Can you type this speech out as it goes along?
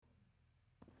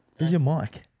Where's your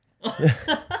mic?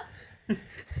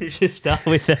 You should start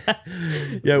with that.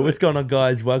 Yo, what's going on,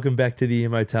 guys? Welcome back to the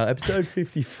Motel, episode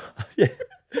 55. Yeah,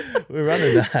 we're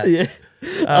running that. Yeah.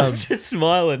 I was just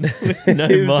smiling with no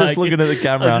He was mic. just looking at the I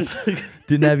camera. was just looking-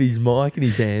 Didn't have his mic in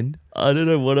his hand. I don't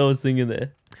know what I was thinking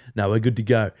there. No, we're good to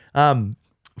go.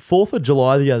 4th of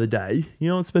July the other day. You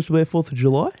know what's special about 4th of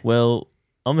July? Well,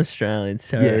 I'm Australian,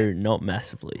 so Yeah. not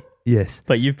massively. Yes.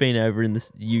 But you've been over in the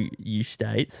you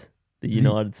states, the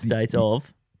United States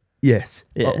of. Yes.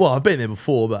 Yeah. Well, I've been there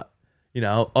before, but, you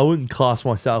know, I wouldn't class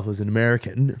myself as an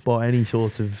American by any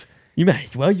sorts of... You may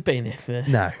as well. You've been there for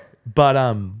No. But,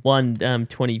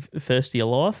 21st of your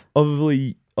life.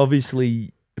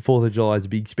 obviously, 4th of July is a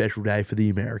big special day for the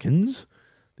Americans,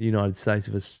 the United States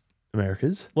of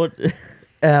Americas. What? Do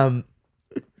you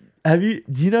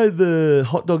know the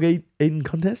hot dog eating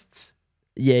contests?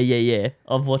 Yeah.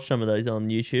 I've watched some of those on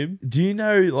YouTube. Do you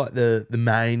know, like, the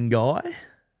main guy?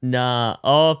 Nah.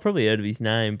 Oh, I've probably heard of his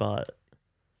name, but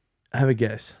Have a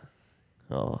guess.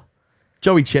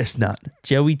 Joey Chestnut.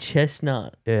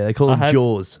 Chestnut. Yeah, they call him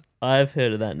Jaws. I have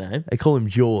heard of that name. They call him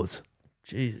Jaws.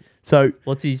 Jesus. So,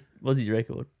 What's his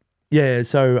record? yeah,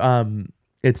 so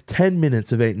it's 10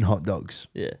 minutes of eating hot dogs.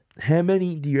 Yeah. How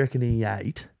many do you reckon he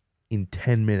ate in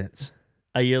 10 minutes?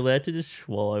 Are you allowed to just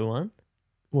swallow one?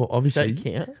 Well, Does obviously. that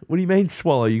count? What do you mean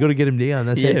swallow? You got to get him down.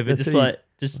 That's Yeah, it. but That's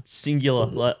just singular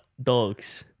like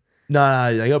dogs.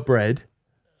 No, they got bread.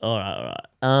 All right.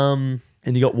 And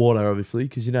you got water, obviously,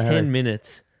 because you know how 10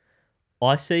 minutes.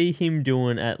 I see him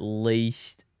doing at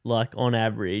least, like, on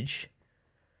average,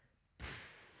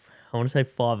 I want to say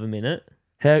 5 a minute.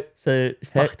 So,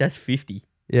 that's 50.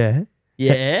 Yeah.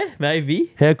 Yeah,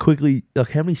 maybe. How quickly,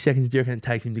 like, how many seconds do you reckon it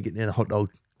takes him to get down a hot dog?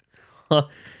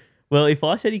 Well, if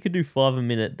I said he could do 5 a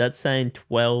minute, that's saying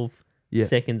 12 Yeah.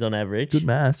 seconds on average. Good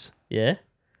maths. Yeah.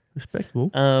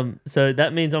 Respectable. So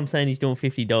that means I'm saying he's doing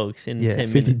 50 dogs in 10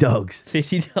 50 minutes. dogs.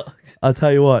 50 dogs. I'll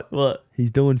tell you what, What?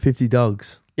 he's doing 50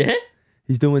 dogs. Yeah?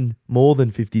 He's doing more than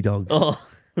 50 dogs. Oh,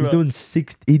 He's right. doing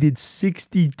he did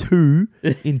 62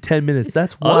 in 10 minutes.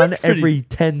 That's Oh, one that's pretty- every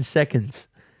 10 seconds.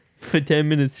 For 10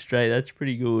 minutes straight. That's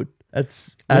pretty good.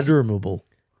 That's admirable.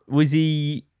 Was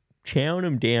he chowing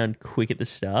him down quick at the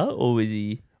start, or was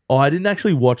he... Oh, I didn't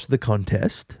actually watch the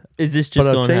contest, Is this just but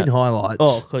I've going seen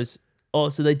highlights.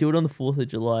 so they do it on the 4th of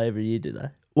July every year, do they?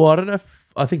 Well, I don't know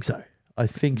I think so. I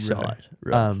think so.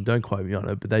 Right. Don't quote me on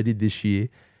it, but they did this year.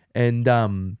 And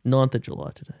 9th of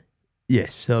July today.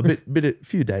 yes, so a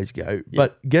few days ago.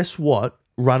 But guess what?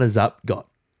 Runners up got.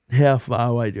 How far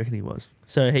away do you reckon he was?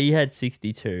 So he had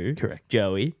 62. Correct.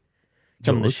 Joey.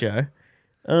 Come on the Jaws. show.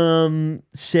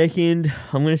 Second,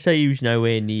 I'm going to say he was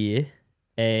nowhere near,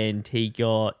 and he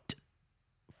got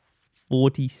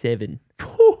 47.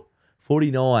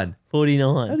 49.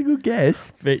 49. That's a good guess.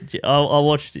 But I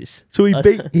watched this. So he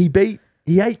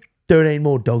ate 13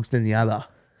 more dogs than the other.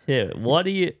 Yeah. What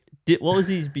was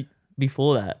his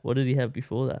before that? What did he have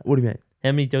before that? What do you mean?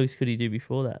 How many dogs could he do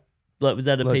before that? Like, was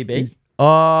that a Like, PB?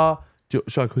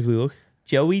 Shall I quickly look?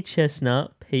 Joey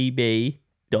Chestnut, PB,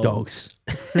 dogs.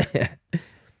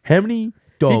 How many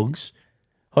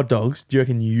hot dogs, do you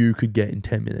reckon you could get in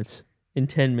 10 minutes? In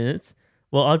 10 minutes?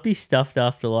 Well, I'd be stuffed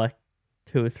after like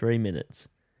 2 or 3 minutes.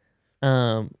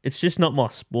 It's just not my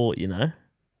sport, you know?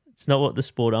 It's not what the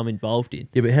sport I'm involved in.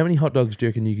 Yeah, but how many hot dogs do you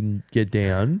reckon you can get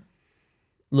down?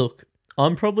 Look,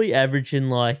 I'm probably averaging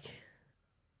like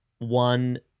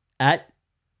one at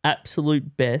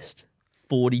absolute best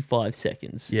 45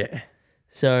 seconds. Yeah.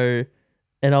 So,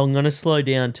 and I'm going to slow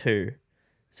down too.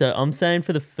 So I'm saying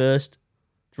for the first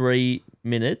 3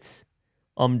 minutes,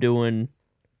 I'm doing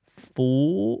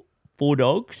four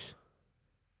dogs.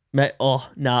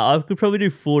 I could probably do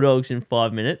 4 dogs in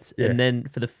 5 minutes. Yeah. And then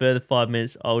for the further 5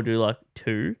 minutes, I'll do like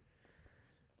 2.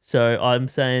 So I'm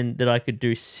saying that I could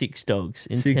do 6 dogs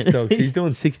in 6 10 dogs. He's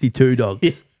doing 62 dogs.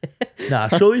 Nah,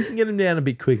 surely you can get him down a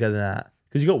bit quicker than that.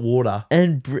 Because you got water.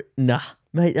 And nah,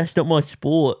 mate, that's not my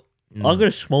sport. I've got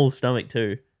a small stomach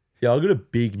too. Yeah, I've got a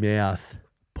big mouth.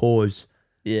 Pause.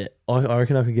 Yeah, I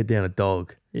reckon I could get down a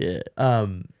dog. yeah.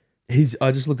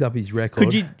 I just looked up his record.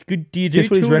 Do you do Guess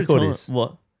what his 2 at a record time? is?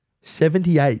 What?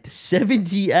 78.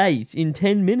 78 in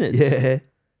 10 minutes. Yeah.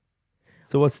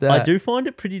 So what's that? I do find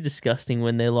it pretty disgusting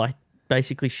when they're like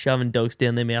basically shoving dogs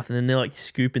down their mouth and then they're like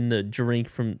scooping the drink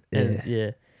from.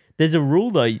 Yeah. There's a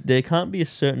rule though. There can't be a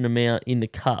certain amount in the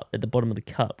cup at the bottom of the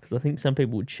cup because I think some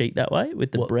people would cheat that way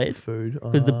with the bread. Food.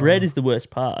 Because the bread is the worst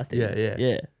part. I think. Yeah.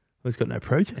 Yeah. Well, it's got no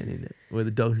protein in it. Where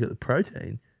the dog's got the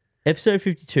protein. Episode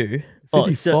 52.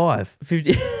 55.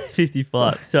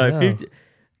 55. So Yeah. 50.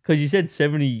 Because you said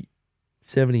 78.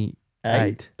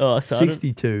 78. Oh, so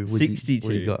 62 was 62.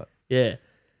 what he got. Yeah.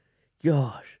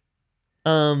 Gosh.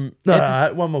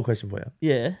 No, one more question for you.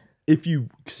 Yeah.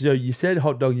 So you said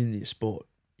hot dogs in your sport.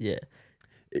 Yeah.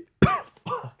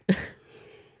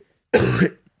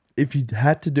 If you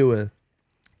had to do a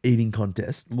eating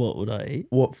contest, What would I eat?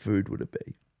 what food would it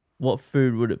be? What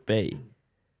food would it be?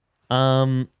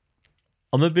 I'm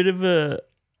a bit of a.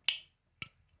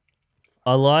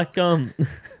 I like Oh,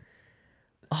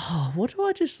 what do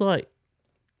I just like?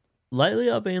 Lately,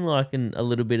 I've been liking a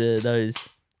little bit of those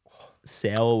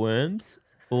sour worms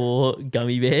or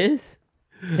gummy bears.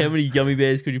 How many gummy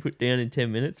bears could you put down in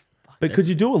 10 minutes? Fuck, But could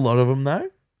you do a lot of them though?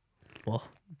 well,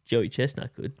 Joey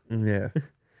Chestnut could. Yeah.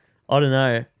 I don't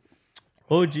know.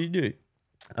 What would you do?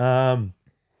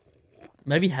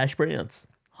 Maybe hash browns.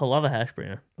 I love a hash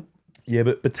brown. Yeah,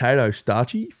 but potato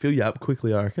starchy, fill you up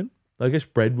quickly, I reckon. I guess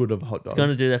bread would have a hot dog. It's going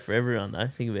to do that for everyone, though.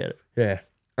 Think about it. Yeah.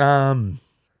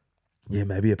 Yeah,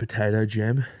 maybe a potato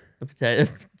jam. A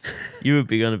potato. You were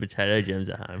big on the potato gems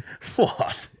at home.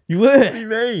 What? You What do were. you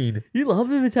mean? You love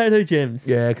the potato gems.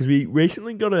 Yeah, because we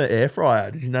recently got an air fryer.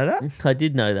 Did you know that? I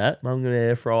did know that. Mum got an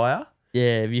air fryer.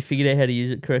 Yeah. Have you figured out how to use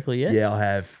it correctly yet? Yeah, I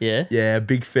have. Yeah. Yeah,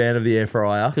 big fan of the air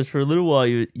fryer. Because for a little while,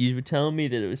 you were telling me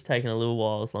that it was taking a little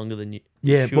while longer than you.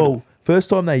 Yeah, should've. well, first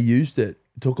time they used it,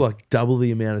 it took like double the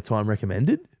amount of time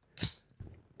recommended.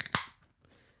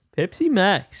 Pepsi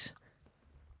Max.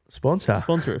 Sponsor.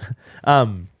 Sponsor us.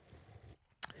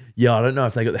 Yeah, I don't know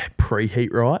if they got the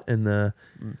preheat right and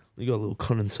you got a little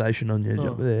condensation on your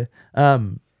job there.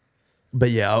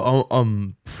 But yeah,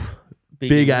 I'm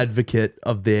big advocate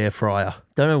of the air fryer.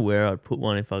 Don't know where I'd put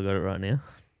one if I got it right now.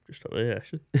 Just up there,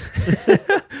 actually.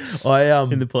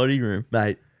 In the potty room.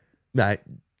 mate,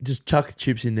 just chuck the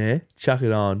chips in there, chuck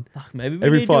it on. Fuck, maybe we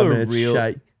Every need 5 to do minutes, a real,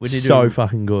 shake. we need to So do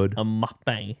fucking good. a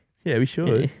mukbang. Yeah, we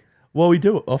should. Yeah. Well, we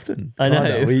do it often. I know.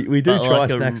 Kinda. We do But try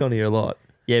like snacks on here a lot.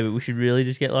 Yeah, but we should really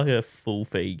just get like a full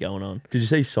feed going on. Did you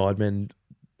see Sidemen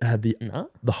had the No?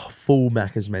 full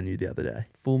Macca's menu the other day?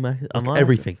 Full Mac. Like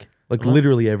everything. Like Am I-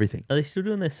 literally everything. Are they still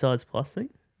doing their sides plus thing?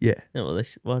 Yeah. No, well,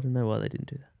 well, I don't know why they didn't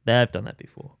do that. They have done that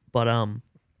before. But,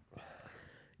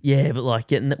 yeah, but like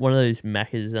getting one of those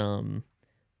Macca's,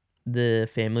 the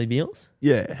family meals.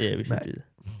 Yeah. Yeah, we should mate, do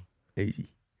that. Easy.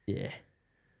 Yeah.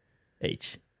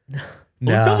 Each.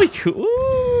 Nah. We could.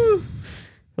 Ooh,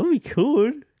 we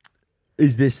could.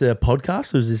 Is this a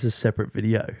podcast or is this a separate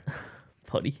video?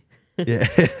 Potty. Yeah.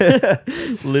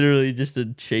 Literally just a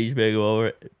cheeseburger while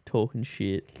we're talking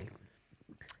shit.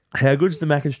 How good's the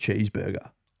Macca's cheeseburger?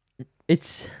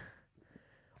 It's.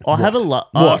 I have a lot.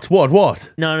 What?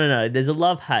 No. There's a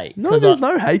love hate. No, there's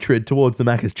no hatred towards the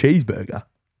Macca's cheeseburger.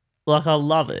 Like I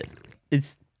love it.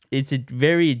 It's a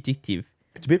very addictive.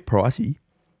 It's a bit pricey.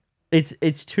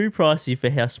 It's too pricey for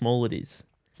how small it is.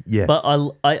 Yeah. But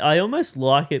I almost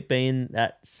like it being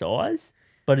that size.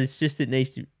 But it's just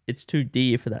it's too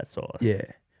dear for that size. yeah.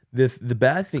 The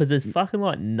bad thing Because there's fucking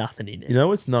like nothing in it. you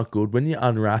know it's not good when you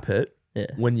unwrap it Yeah.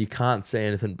 when you can't see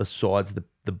anything besides the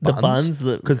buns. The buns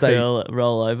that 'Cause they-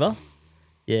 roll over.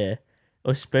 Yeah.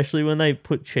 Especially when they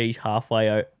put cheese halfway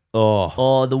out. Oh.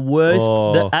 Oh, the worst,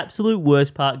 Oh. the absolute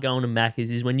worst part going to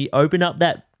Macca's is when you open up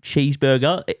that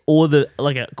cheeseburger or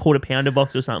like a quarter pounder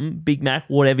box or something, Big Mac,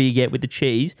 whatever you get with the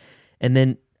cheese, and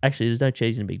then actually there's no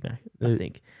cheese in a Big Mac, I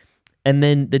think. And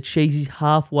then the cheese is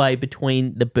halfway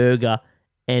between the burger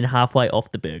and halfway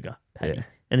off the burger patty. Yeah.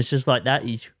 And it's just like that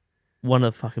is one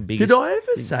of the fucking biggest. Did I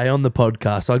ever say on the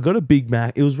podcast I got a Big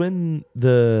Mac? It was when they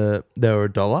were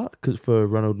 $1 because for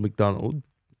Ronald McDonald,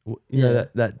 you know Yeah.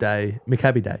 that day,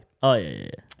 McCabe Day, Oh yeah.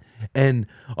 and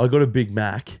I got a Big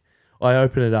Mac. I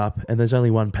open it up and there's only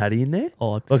one patty in there.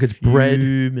 Oh, I'd Like be it's bread.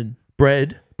 fuming.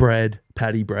 Bread,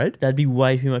 patty bread. That'd be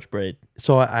way too much bread.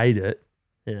 So I ate it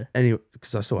Yeah. anyway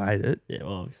because I still ate it. Yeah,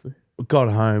 well, obviously. Got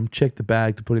home, checked the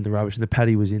bag to put in the rubbish, and the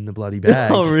patty was in the bloody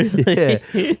bag. Oh really? Yeah,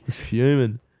 I was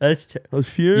fuming. That's I was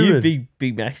fuming. you a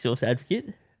big Mac sauce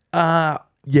advocate?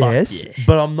 Yes, yeah.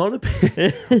 but I'm not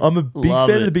I'm a big Love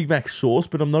fan of it. the Big Mac sauce,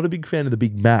 but I'm not a big fan of the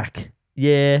Big Mac.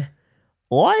 Yeah.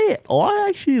 I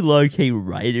actually low key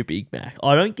rate a Big Mac.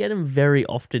 I don't get them very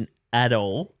often at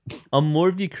all. I'm more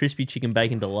of your crispy chicken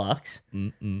bacon deluxe,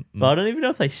 but I don't even know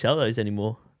if they sell those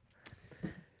anymore.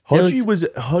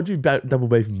 Hodgie double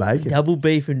beef and bacon. Double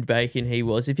beef and bacon he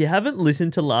was. If you haven't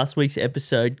listened to last week's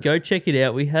episode, go check it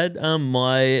out. We had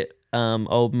my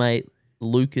old mate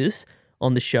Lucas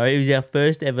on the show. He was our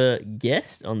first ever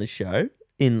guest on the show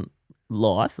in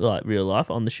life, like real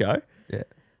life on the show. Yeah.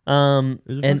 It It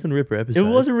was a fucking ripper episode. It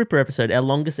was a ripper episode, our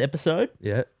longest episode.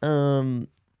 Yeah.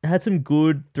 Had some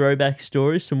good throwback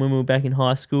stories from when we were back in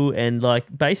high school, and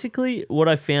like basically what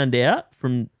I found out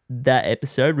from that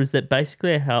episode was that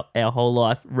basically our whole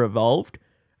life revolved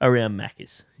around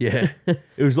Macca's. Yeah.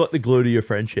 It was like the glue to your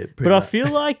friendship. But I feel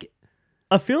like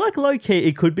low key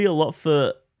it could be a lot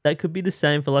for that could be the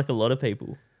same for like a lot of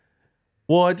people.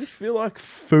 Well, I just feel like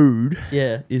food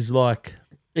Yeah. is like...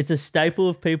 It's a staple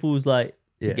of people's like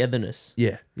Yeah. togetherness.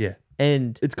 Yeah, yeah.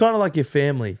 And It's kind of like your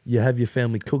family. You have your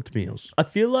family cooked meals. I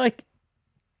feel like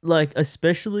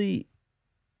especially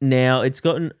now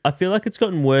I feel like it's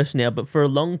gotten worse now, but for a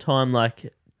long time,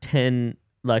 like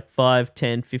 5,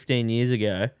 10, 15 years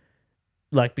ago,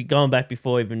 like going back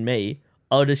before even me,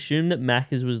 I would assume that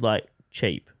Macca's was like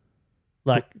cheap.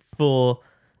 Like for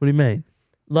What do you mean?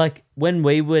 like when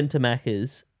we went to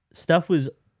Macca's, stuff was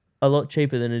a lot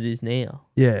cheaper than it is now.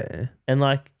 Yeah. And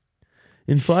like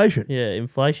Inflation. yeah,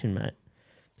 inflation, mate.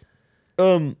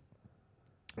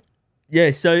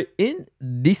 Yeah, so in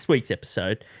this week's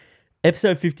episode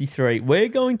 53, we're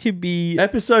going to be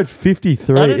Episode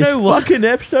 53. I don't know it's what- fucking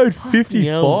episode Fucking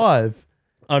 55.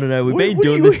 I don't know, we've What- been what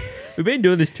doing are this you- we've been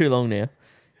doing this too long now.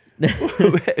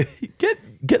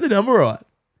 Get the number right.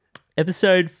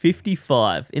 Episode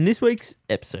 55. In this week's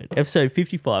episode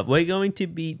 55, we're going to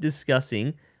be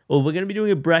discussing, or we're going to be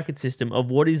doing a bracket system of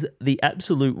what is the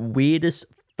absolute weirdest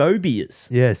phobias.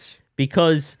 Yes.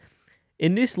 Because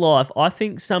in this life, I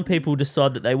think some people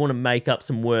decide that they want to make up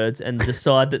some words and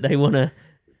decide that they want to,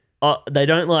 they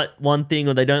don't like one thing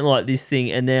or they don't like this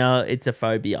thing, and now it's a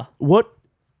phobia. Where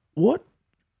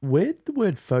did the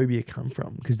word phobia come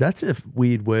from? Because that's a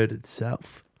weird word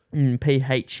itself.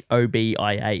 Phobia,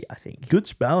 I think. Good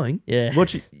spelling. Yeah.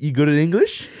 What you good at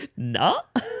English? Nah.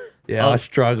 Yeah, I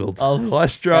struggled. Oh, I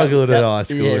struggled at high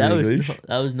school in English.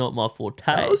 That was not my forte.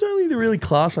 That was only the really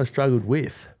class I struggled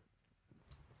with.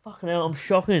 Fucking hell, I'm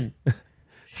shocking.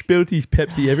 Spilty's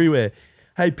Pepsi everywhere.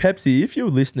 Hey, Pepsi, if you're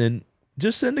listening,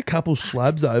 just send a couple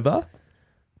slabs over.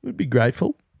 We'd be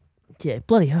grateful. Yeah,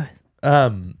 bloody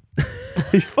oath.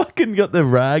 He's fucking got the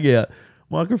rag out.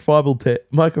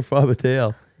 Microfiber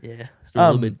tale. Yeah. Still a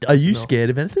little bit Are you dusting off. scared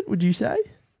of anything, would you say?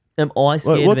 Am I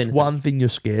scared of What's anything? one thing you're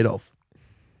scared of?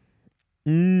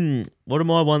 What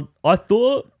am I one? I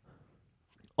thought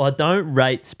I don't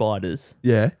rate spiders.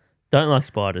 Yeah. Don't like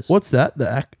spiders. What's that?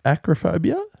 The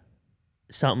acrophobia?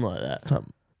 Something like that.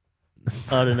 Something.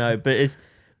 I don't know,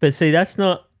 but see, that's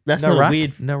not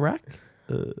weird. Narak?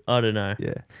 I don't know,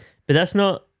 Yeah. but that's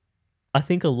not. I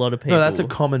think a lot of people. No, that's a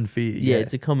common fear. yeah, Yeah.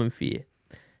 it's a common fear.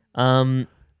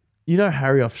 You know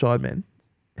Harry Offside, man?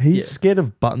 He's Yeah. scared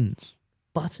of buttons.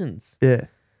 Buttons. Yeah.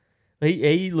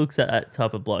 He looks at that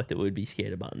type of bloke that would be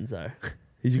scared of buttons, though.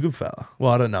 He's a good fella.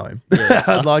 Well, I don't know him. Yeah.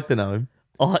 I'd like to know him.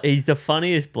 Oh, he's the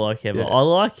funniest bloke ever. Yeah. I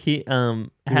like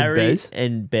Harry Bez?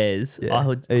 and Bez. Yeah, I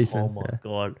would. Ethan, Oh my yeah.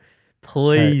 god!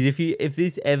 Please, if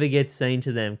this ever gets seen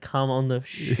to them, come on the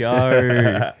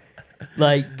show.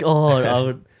 Like God, I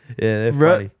would. Yeah, they're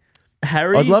Ro- funny.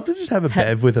 Harry. I'd love to just have a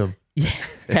bev with him. Yeah,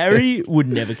 Harry would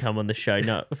never come on the show.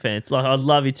 No offense. Like I'd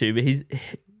love you to, but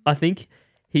I think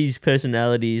his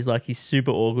personality is like he's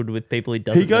super awkward with people he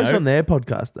doesn't know. He goes on their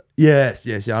podcast. Yes,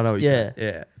 yeah, I know what you're Yeah.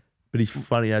 saying. Yeah. But he's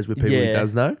funny as with people he Yeah.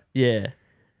 does know. Yeah,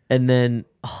 and then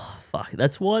fuck,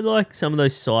 that's why like some of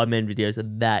those Sidemen videos are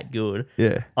that good.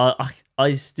 Yeah.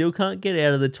 I still can't get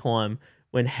out of the time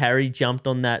when Harry jumped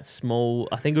on that small.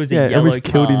 I think it was a Yeah, yellow almost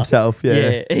killed car. himself.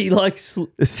 Yeah. he like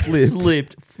Slipped.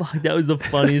 slipped. Fuck, that was the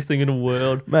funniest thing in the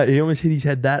world. Mate, he almost hit his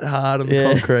head that hard on the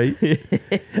Yeah. concrete.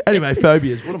 Anyway,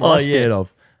 phobias. What am Oh, I yeah. scared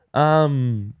of?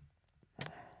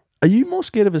 Are you more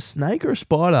scared of a snake or a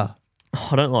spider?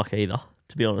 I don't like either,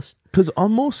 to be honest. Because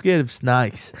I'm more scared of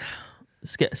snakes.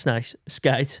 Snakes,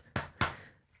 skates.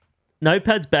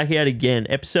 Notepad's back out again.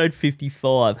 Episode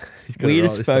 55. He's got it right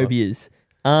Weirdest this time. phobias.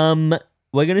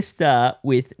 We're gonna start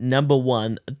with number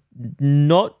 1.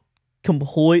 Not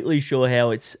completely sure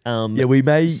how it's Yeah, we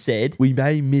may said.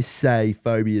 missay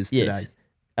phobias Yes.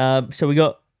 today. So we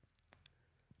got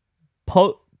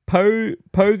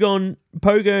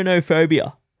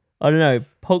pogonophobia. I don't know.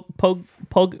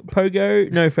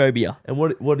 Pogonophobia. And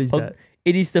what is that?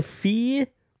 It is the fear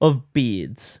of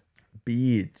beards.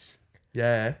 Beards.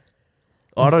 Yeah.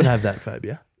 I don't have that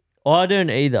phobia. I don't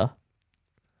either.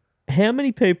 How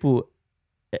many people?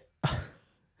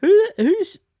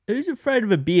 Who's afraid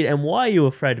of a beard, and why are you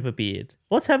afraid of a beard?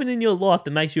 What's happened in your life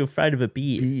that makes you afraid of a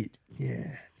beard? Beard.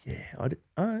 Yeah.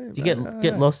 You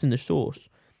get lost in the sauce.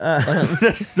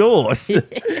 The sauce.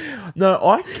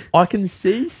 No, I can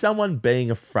see someone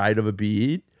being afraid of a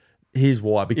beard. Here's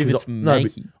why. Because it's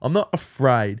manky. I'm not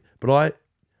afraid, but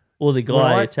Or the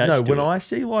guy attached to when it. I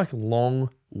see like long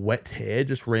wet hair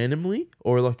just randomly,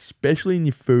 or like especially in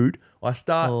your food, I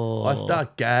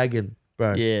start gagging,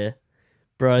 bro. Yeah.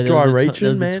 Bro, Dry there was reaching,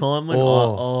 a man. time when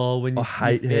when you I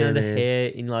hate found hair, a man. hair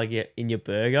in like in your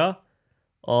burger.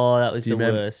 Oh, that was Do you the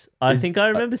remember- worst. I is- think I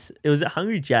remember. It was at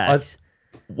Hungry Jack's.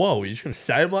 Whoa, you're just gonna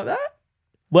say them like that?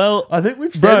 Well, I think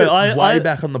we've said Bro, it way I-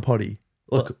 back on the potty.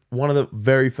 Like What? one of the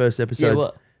very first yeah. episodes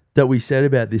What that we said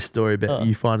about this story about Oh.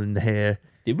 you finding the hair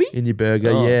did we? in your burger.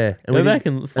 Oh. Yeah, Go we back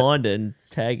didn't- and find it and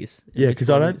tag us. Yeah, Which because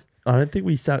one I it is. don't think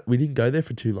we didn't go there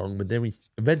for too long, but then we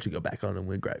eventually got back on and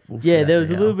we're grateful. For Yeah, that there was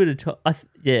a now. little bit of.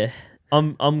 Yeah,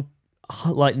 I'm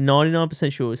like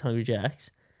 99% sure it was Hungry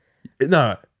Jack's.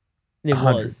 No, It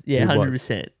 100. was. Yeah, It was.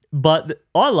 100%. But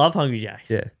I love Hungry Jack's.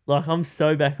 yeah, Like, I'm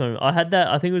so back on it. I had that,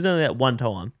 I think it was only that one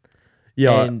time.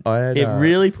 yeah. And I had It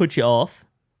really put you off.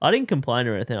 I didn't complain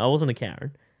or anything. I wasn't a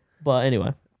Karen. But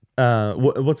anyway,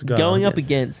 what's going up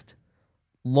against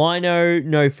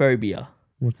linophobia.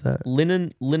 What's that?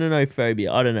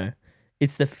 Linophobia. I don't know.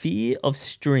 It's the fear of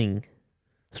string.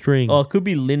 String. Oh, it could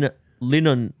be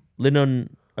linophobia.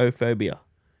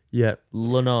 Yeah,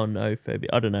 Linophobia.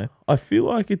 I don't know. I feel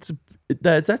like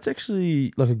that's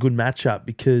actually like a good matchup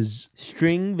because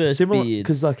String versus similar beards.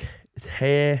 because like it's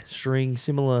hair, string,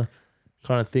 similar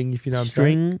kind of thing. If you know what I'm saying.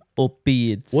 string or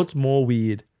beards. What's more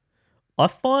weird? I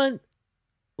find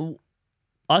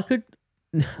I could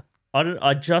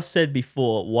I just said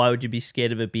before, why would you be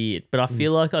scared of a beard? But I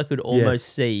feel like I could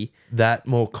almost see That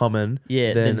more common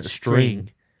than than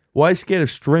string. Why are you scared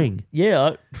of string?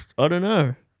 Yeah, I don't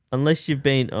know. Unless you've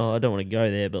been I don't want to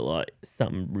go there, but like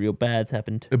something real bad's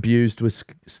happened. Abused with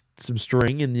some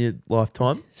string in your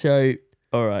lifetime? So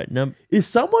all right, Is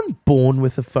someone born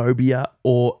with a phobia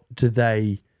or do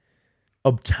they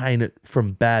obtain it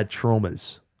from bad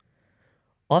traumas?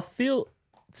 I feel You know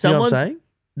what someone's I'm saying?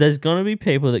 there's gonna be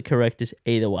people that correct us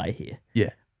either way here.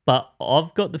 Yeah. But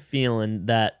I've got the feeling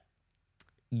that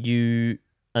you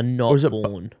are Or not is it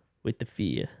born with the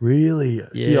fear. Really?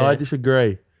 See, Yeah. I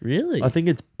disagree. Really? I think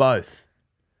it's both.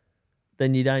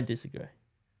 Then you don't disagree.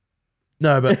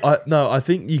 No, but I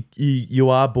think you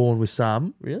are born with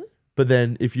some, Really? but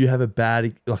then if you have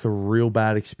a real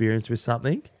bad experience with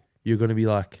something, you're going to be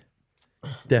like,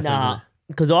 definitely. Nah,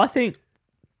 because I think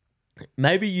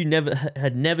maybe you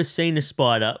had never seen a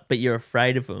spider, but you're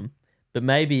afraid of them. But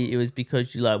maybe it was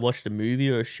because you like watched a movie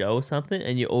or a show or something,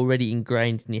 and you're already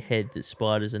ingrained in your head that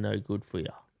spiders are no good for you.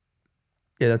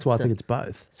 Yeah, that's why I So- think it's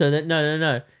both. So that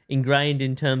no, ingrained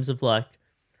in terms of like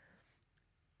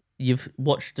you've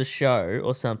watched a show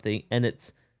or something, and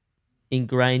it's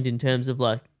ingrained in terms of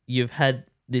like you've had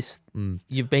this,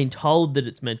 you've been told that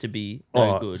it's meant to be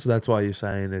no good. So that's why you're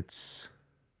saying it's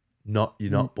you're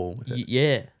not born with it.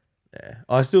 Yeah. Yeah,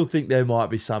 I still think there might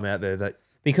be some out there that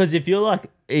Because if you're like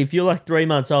 3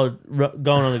 months old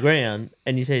going on the ground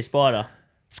and you see a spider,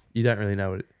 you don't really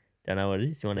know what it. don't know what it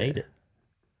is. You want to eat it.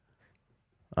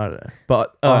 I don't know,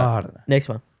 but All right. I don't know. Next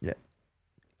one. Yeah.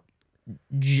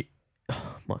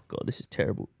 Oh my god, this is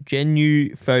terrible.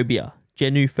 Genuphobia.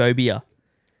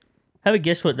 Have a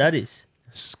guess what that is.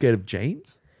 Scared of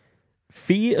jeans?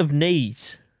 Fear of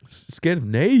knees. Scared of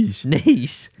knees?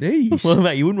 Knees. Knees? Well,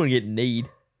 mate, you wouldn't want to get kneed.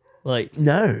 Like,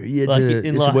 No, yeah, Like it's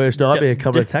in the like worst nightmare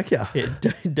come to d- attack you. yeah,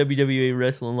 WWE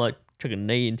wrestling, like, chuck a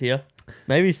knee into you.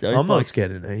 Maybe so. I'm not like,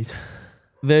 scared of knees.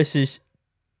 Versus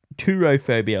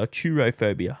turophobia.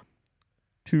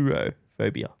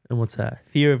 Turophobia. And what's that?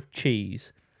 Fear of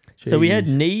cheese. So we had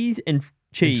Cheese. knees and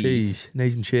cheese.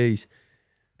 Knees and cheese.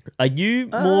 Are you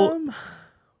more...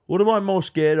 What am I more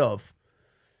scared of?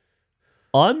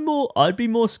 I'd be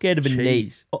more scared of a knee.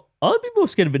 Cheese. I'd be more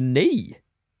scared of a knee.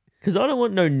 Because I don't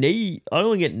want no knee. I don't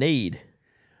want to get kneed.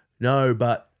 No,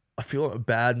 but I feel like a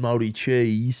bad moldy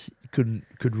cheese could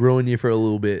ruin you for a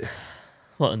little bit.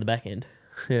 What, on the back end?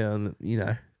 Yeah, and, you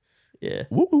know. Yeah.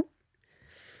 Woo-woo.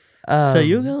 So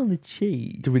you're going the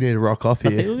cheese. Do we need to rock off I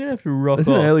think here? we're going to have to rock It's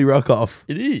off. an early rock off.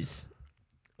 It is.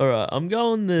 All right, I'm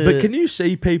going the... But can you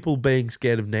see people being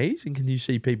scared of knees, and can you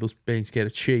see people being scared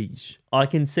of cheese? I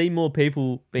can see more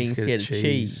people being scared of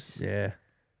cheese. Yeah.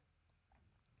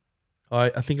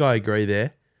 I think I agree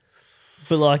there.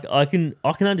 But like I can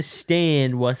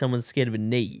understand why someone's scared of a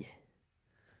knee.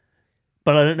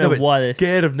 But I don't know No, but why they're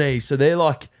scared of knees. So they're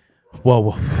like, whoa,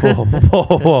 whoa, whoa,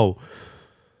 whoa, whoa.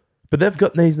 But they've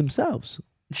got knees themselves.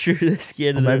 sure they're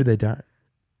scared Or of maybe them. they don't.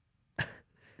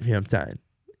 You know what I'm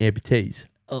saying? Amputees.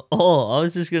 Oh, I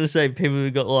was just gonna say people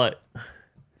who got like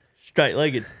straight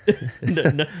legged.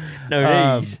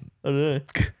 no knees. I don't know.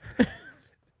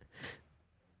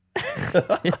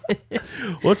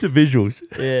 What's the visuals?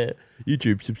 Yeah.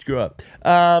 YouTube, subscribe.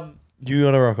 You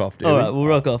want to rock off, dude? All right, we'll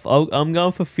rock off. I'm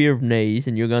going for fear of knees,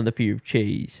 and you're going the fear of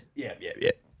cheese. Yeah.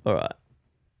 All right,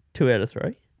 2 out of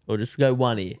 3, or just go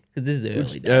 1 here because this is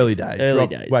early days. Early days. Early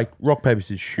days. Wait, rock, paper,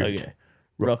 scissors, shoot. Okay.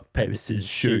 Rock, paper, scissors,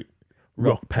 shoot.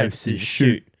 Rock, paper, scissors,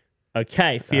 shoot.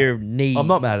 Okay, fear of knees. I'm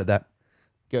not mad at that.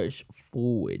 Goes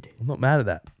forward. I'm not mad at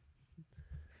that.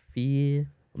 Fear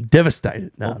I'm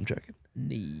devastated. No, Oh. I'm joking.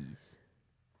 knees.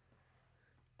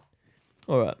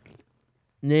 All right.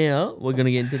 Now we're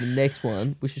gonna get into the next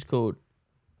one, which is called.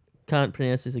 Can't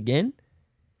pronounce this again.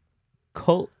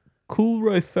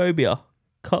 Coulrophobia.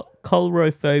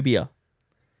 Coulrophobia.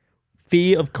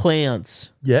 Fear of clowns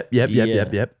Yep.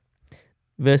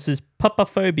 versus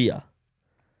papaphobia.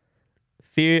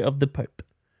 Fear of the Pope.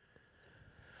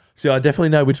 So I definitely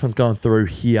know which one's going through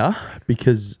here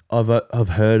because I've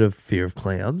heard of fear of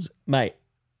clowns. Mate,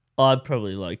 I'd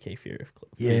probably low-key fear of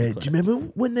clowns. Yeah. Do you remember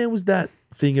when there was that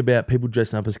thing about people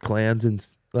dressing up as clowns and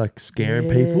like scaring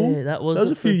people? That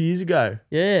was a few years ago.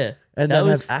 Yeah. And that they'd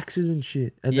was- have axes and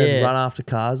shit and Yeah. then run after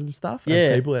cars and stuff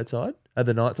Yeah. and people outside at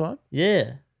the night time.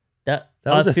 Yeah.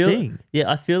 That was I a feel, thing.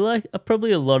 Yeah, I feel like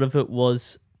probably a lot of it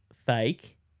was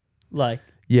fake. Like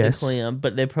the Yes, clown,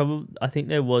 but I think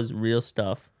there was real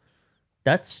stuff.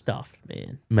 That's stuffed,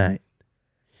 man. mate.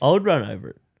 I would run over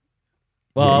it.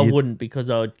 Well, Yeah, I you'd- wouldn't because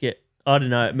I would get. I don't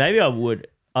know. Maybe I would.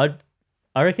 I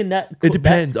reckon that. It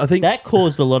depends. I think. That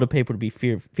caused a lot of people to be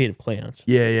feared of clowns.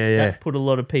 Yeah. That put a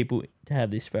lot of people to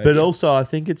have this phobia. But also, I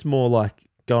think it's more like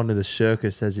going to the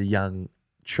circus as a young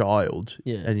child,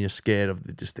 Yeah. and you're scared of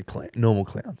normal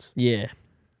clowns. Yeah.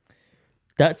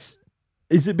 That's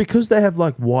Is it because they have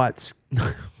like whites?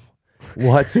 No,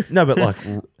 but like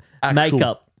actual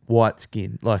makeup. white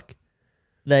skin, like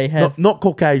They have. not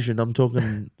Caucasian. I'm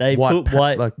talking. They put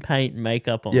white like paint and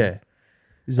makeup on. yeah.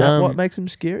 Is that what Um, makes them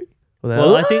scary?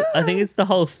 Well, I think it's the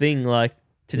whole thing, like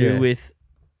to do Yeah. with,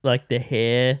 like the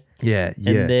hair yeah.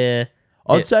 and their.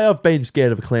 I'd say I've been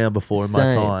scared of a clown before in my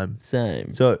Same, time.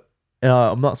 Same. So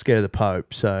I'm not scared of the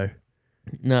Pope. So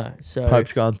No. So.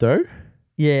 Pope's gone through.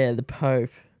 Yeah, the Pope.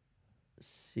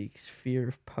 Seeks fear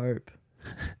of Pope.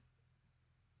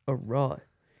 All right.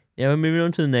 Now we're moving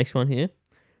on to the next one here.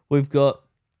 We've got.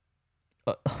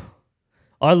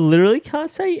 I literally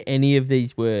can't say any of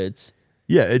these words.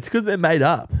 Yeah, it's because they're made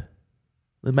up.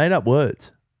 They're made up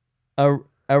words.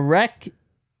 Iraq.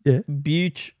 Yeah.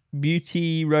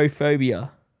 Beautyrophobia.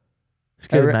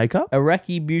 Scared of makeup?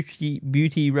 Iraqi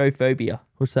beautyrophobia.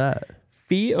 What's that?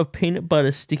 Fear of peanut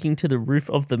butter sticking to the roof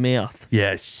of the mouth.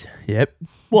 Yes. Yep.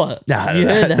 What? No, You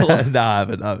heard that one? No, I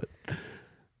haven't.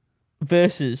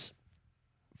 Versus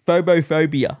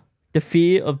phobophobia. The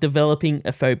fear of developing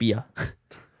a phobia.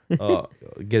 Oh,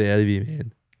 get out of here,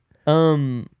 man.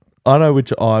 I I know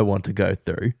which I want to go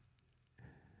through.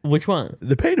 Which one?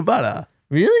 The peanut butter.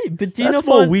 Really? But do you That's not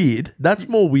more find, weird. That's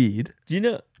more weird. Do you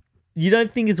know? You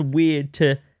don't think it's weird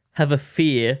to have a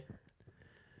fear?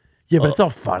 Yeah, but it's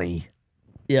not funny.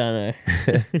 Yeah, I know.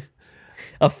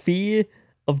 A fear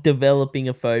of developing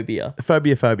a phobia.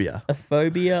 Phobia. A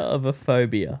phobia of a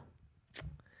phobia.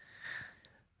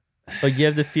 Like you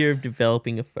have the fear of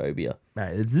developing a phobia.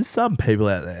 Mate, there's just some people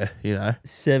out there, you know.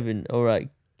 7. All right.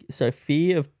 So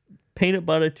fear of peanut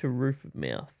butter to roof of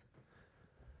mouth.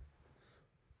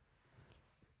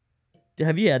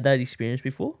 Have you had that experience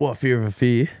before? What, fear of a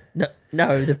fear?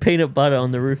 No, the peanut butter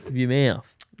on the roof of your mouth.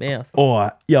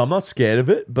 Or, yeah, I'm not scared of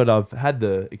it, but I've had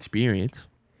the experience.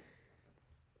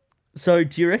 So,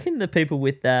 do you reckon the people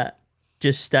with that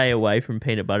just stay away from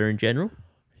peanut butter in general?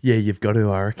 Yeah, you've got to,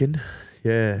 I reckon.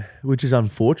 Yeah, which is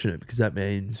unfortunate because that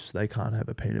means they can't have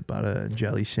a peanut butter and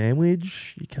jelly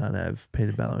sandwich. You can't have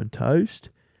peanut butter and toast.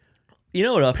 You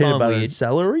know what I Peanut find butter weird and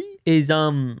celery? is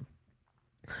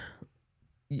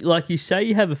like you say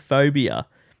you have a phobia,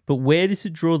 but where does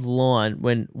it draw the line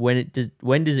when does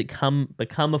it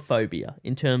become a phobia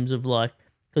in terms of like,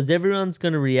 because everyone's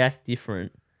gonna react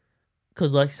different,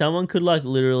 because like someone could like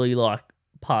literally like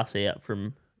pass out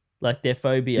from like their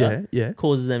phobia Yeah.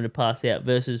 causes them to pass out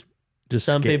versus Just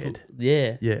some scared. people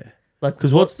yeah like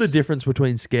Because what's the difference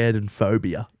between scared and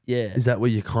phobia? yeah Is that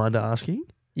what you're kind of asking?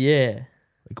 yeah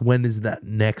Like, when is that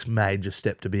next major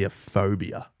step to be a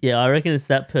phobia? yeah I reckon it's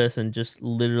that person just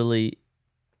literally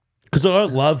Because I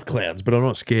don't love clowns, but I'm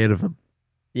not scared of them.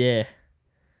 yeah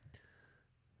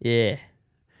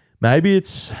Maybe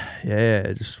it's,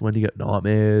 just when you got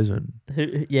nightmares and...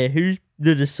 who's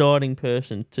the deciding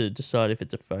person to decide if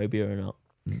it's a phobia or not?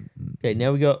 Okay,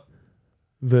 now we got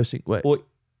Versing, wait,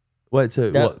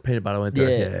 so That- what, peanut butter went through?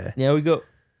 Yeah. Now we got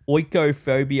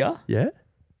oikophobia, Yeah?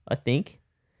 I think.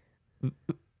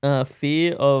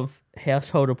 Fear of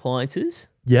household appliances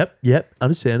Yep,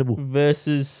 understandable.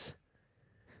 versus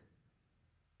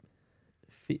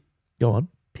Go on.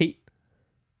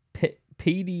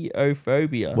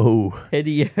 pediophobia. Whoa.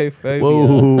 Pediophobia.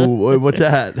 Whoa, what's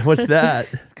that? What's that?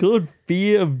 It's called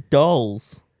fear of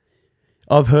dolls.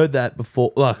 I've heard that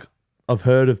before. Like, I've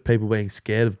heard of people being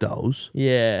scared of dolls.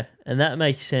 Yeah, and that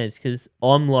makes sense because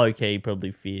I'm low key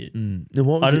probably feared. And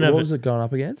what was I don't it, know what if was it going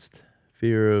up against?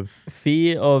 Fear of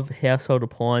Fear of household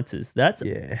appliances. That's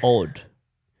yeah. odd.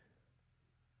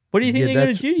 What do you think Yeah, they're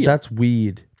going to do to you? That's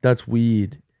weird. That's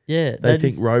weird. Yeah, They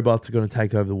think robots are going to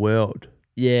take over the world.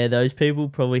 yeah, those people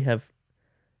probably have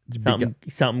It's a big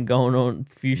something going on,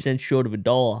 a few cents short of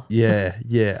 $1. yeah,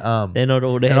 yeah. They're not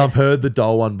all there. And I've heard the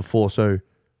doll one before, so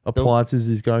appliances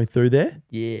is going through there.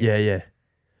 Yeah. Yeah, yeah.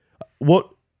 What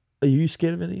are you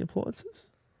scared of any appliances?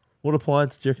 What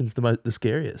appliance do you reckon's the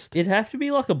scariest? It'd have to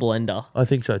be like a blender. I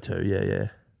think so too. Yeah, yeah.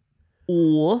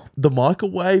 Or The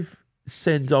microwave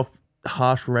sends off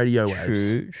harsh radio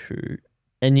waves. true.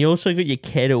 And you also got your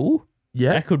kettle.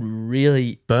 Yeah. That could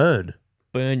really Burn.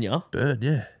 burn you. Burn.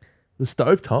 Yeah. The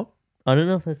stovetop. I don't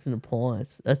know if that's an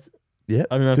appliance. That's Yeah.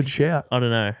 I don't know. Good shout. I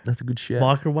don't know. That's a good shout.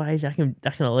 Microwave that can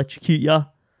electrocute you.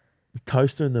 The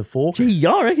toaster and the fork. Gee,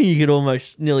 I reckon you could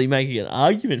almost nearly make an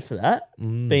argument for that.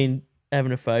 Mm.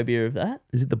 Having a phobia of that.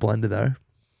 Is it the blender though?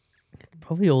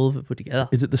 Probably all of it put together.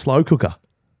 Is it the slow cooker?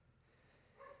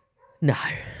 No,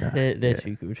 No, they're yeah.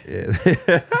 too good.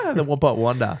 Yeah. The one pot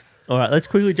wonder. All right, let's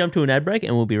quickly jump to an ad break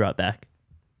and we'll be right back.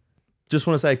 Just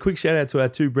want to say a quick shout out to our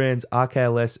two brands,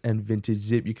 RKLS and Vintage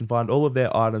Zip. You can find all of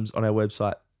their items on our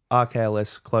website,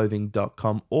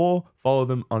 rklsclothing.com, or follow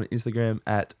them on Instagram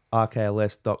at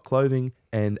rkls.clothing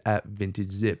and at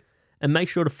Vintage Zip. And make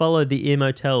sure to follow the Ear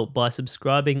Motel by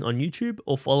subscribing on YouTube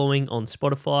or following on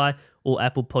Spotify or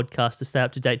Apple Podcasts to stay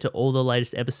up to date to all the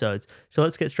latest episodes. So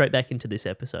let's get straight back into this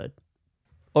episode.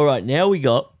 All right, now we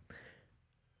got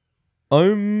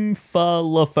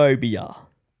omphalophobia,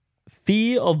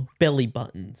 fear of belly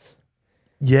buttons.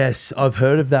 Yes, I've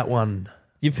heard of that one.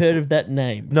 You've heard of that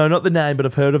name? No, not the name, but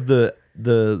I've heard of the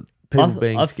people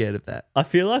being I've- scared of that. I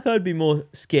feel like I'd be more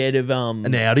scared of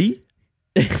An Audi?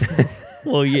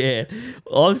 well, yeah.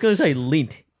 I was going to say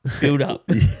lint build up.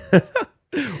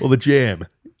 Or the jam?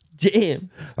 Jam.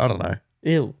 I don't know.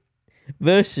 Ew.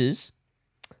 Versus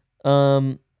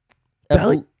Belly-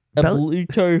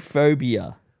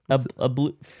 ablutophobia.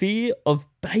 Fear of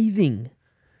bathing.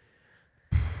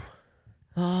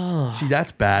 Ah. See,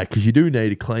 that's bad because you do need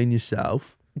to clean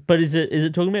yourself. But is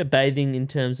it talking about bathing in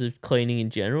terms of cleaning in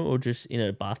general or just in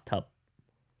a bathtub?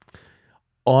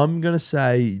 I'm going to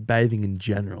say bathing in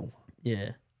general.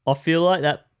 Yeah. I feel like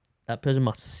that person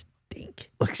must stink.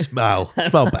 Like smell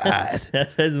bad.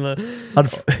 That person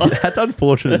must... That's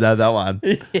unfortunate though, that one.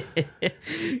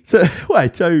 So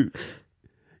wait, so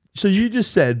you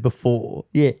just said before,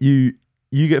 Yeah. you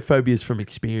get phobias from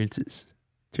experiences.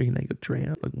 Do you reckon they got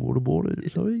drowned, like waterboarded or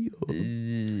something? Or-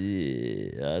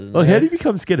 I don't know. Like, how do you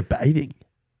become scared of bathing?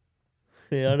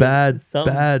 Yeah, I don't- Bad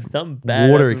something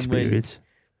bad water happened experience.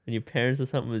 when your parents or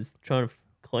something was trying to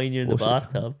clean you in the Also-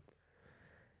 bathtub.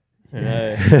 I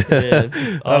know.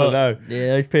 Yeah. I don't know. Yeah,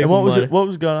 those people. And what was might- it? What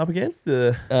was going up against?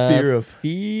 The fear of.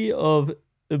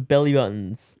 belly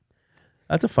buttons.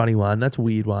 That's a funny one. That's a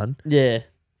weird one. Yeah,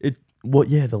 What?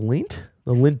 Yeah, the lint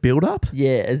build up.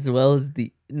 yeah. As well as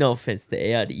the no offense,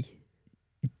 the Audi.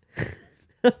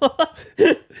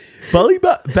 Belly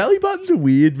buttons are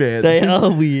weird, man. They are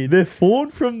weird. They're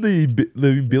formed from the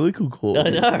umbilical cord. I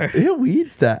know. How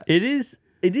weird's that? It is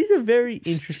a very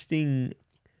interesting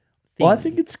thing. I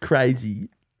think it's crazy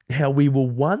how we were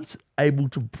once able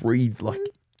to breathe like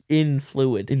in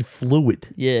fluid. in fluid,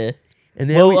 Yeah. and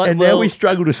now Well, now we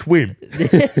struggle to swim.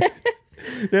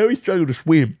 Now we struggle to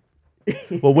swim.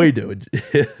 Well, we do.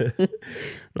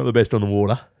 Not the best on the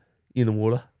water. In the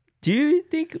water. Do you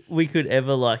think we could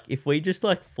ever if we just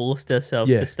forced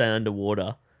ourselves Yeah. to stay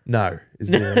underwater? No, is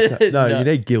the answer. No, No. you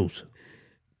need gills.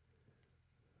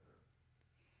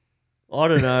 I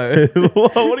don't know.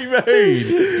 What do you mean?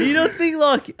 Do you not think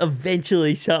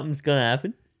eventually something's gonna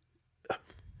happen?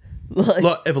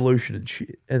 Like evolution and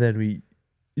shit. And then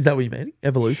is that what you mean?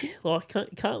 Evolution?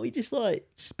 Can't we just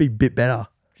Just be a bit better.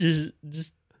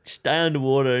 just stay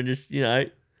underwater and just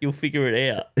you'll figure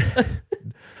it out.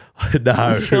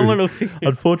 No. Someone will figure it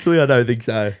Unfortunately, I don't think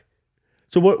so.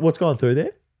 So what's going through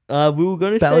there? We were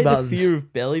gonna Belly say buttons. the fear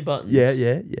of belly buttons.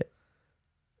 Yeah.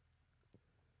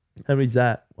 How many's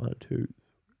that? 1, 2.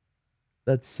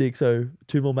 That's 6. So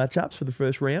 2 more matchups for the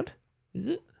first round. Is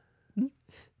it?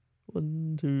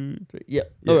 1, 2, 3.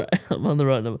 Yep. Yeah. All right. I'm on the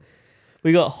right number.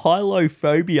 We got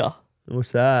hylophobia, What's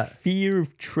that? fear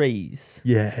of trees,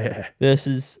 Yeah.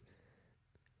 versus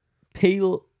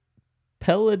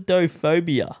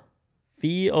pelidophobia,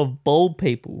 fear of bald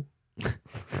people.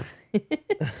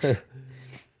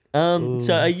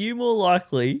 So are you more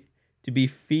likely to be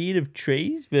feared of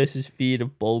trees versus feared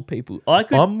of bald people? I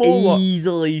could I'm more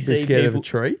easily Be see scared people. of a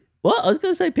tree? What? I was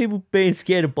going to say people being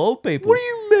scared of bald people. What do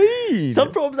you mean?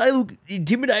 Sometimes they look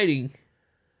intimidating.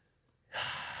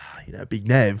 You know, Big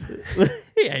Nev.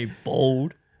 He ain't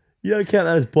bald. You don't count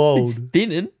that as bald. He's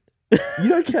thinning. You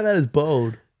don't count that as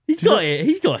bald. He's got hair.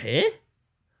 He's got hair.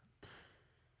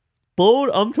 Bald?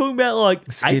 I'm talking about like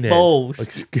Skinhead. 8 balls.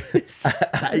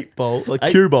 Like 8 ball. Like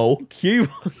Eight- cue ball. Cue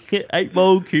 8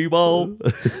 ball, cue ball.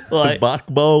 Like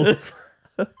Basketball.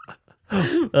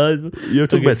 You're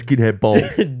talking about skinhead ball.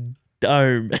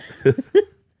 Dome.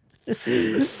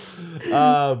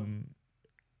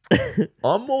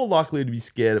 I'm more likely to be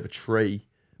scared of a tree.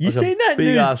 You Like a seen that big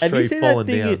new? ass Have you tree seen falling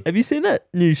that thing? down. Have you seen that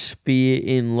new sphere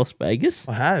in Las Vegas?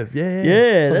 I have, yeah. Yeah,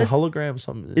 It's like a that's- hologram or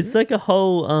something. It's like a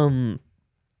whole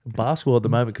basketball at the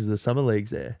moment because the summer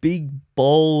league's there. big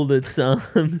bowl that's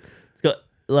it's got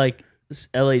like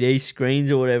LED screens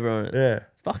or whatever on it. Yeah, It's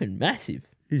fucking massive.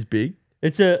 he's big. I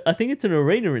think it's an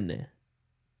arena in there.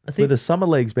 I Where think. the summer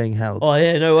league's being held. Oh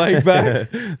yeah, no way, bro.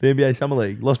 The NBA Summer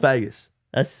League, Las Vegas.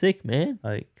 That's sick, man. I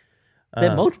think.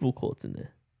 There are multiple courts in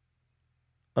there.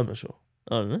 I'm not sure.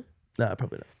 I don't know. No,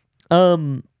 probably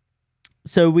not.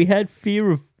 So we had fear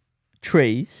of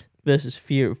trees versus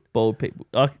fear of bald people.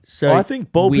 So I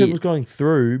think bald weird. people's going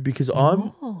through because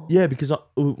I'm. Oh. Yeah, because I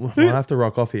have to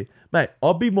rock off here, mate.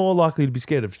 I'd be more likely to be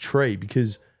scared of a tree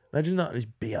because imagine that this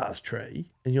big ass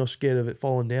tree and you're scared of it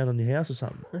falling down on your house or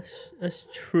something. That's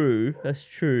true. That's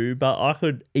true. But I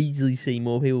could easily see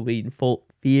more people being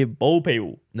fear of bald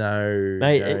people. No,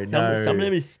 Mate, no. some of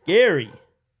them is scary.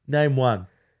 Name one.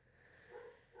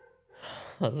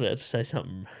 I was about to say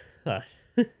something.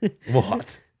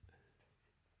 What?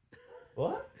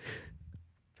 What?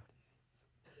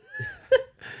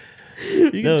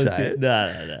 You can No, say it.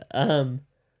 no.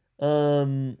 All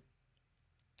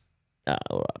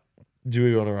right. Do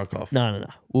we want to rock off? No.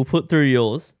 We'll put through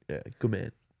yours, Yeah, good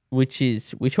man. which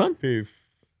is which one? Fear of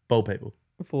bald people.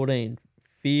 14.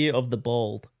 Fear of the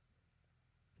bald.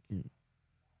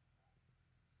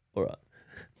 All right.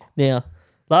 Now,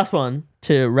 last one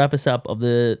to wrap us up of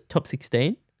the top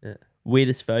 16. Yeah.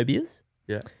 Weirdest phobias.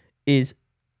 Yeah. Is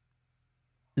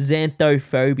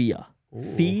xanthophobia.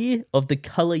 Ooh. Fear of the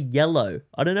color yellow.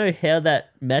 I don't know how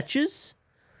that matches,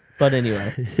 but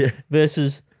anyway. Yeah.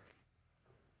 Versus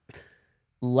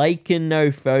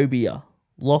lichenophobia.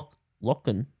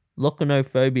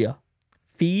 Lichenophobia.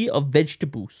 Fear of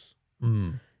vegetables.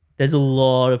 Mm. There's a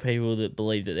lot of people that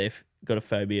believe that they've got a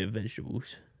phobia of vegetables.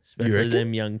 Especially reckon?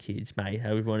 them young kids, mate.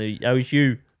 That was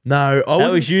you. No,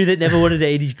 That was you that never wanted to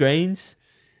eat his greens.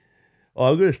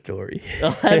 I've got a story.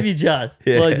 Oh, have you just?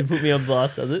 Yeah. Well, you put me on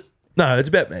blast, does it? No, it's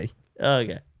about me. Oh,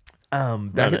 okay. Back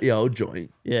Run at it. the old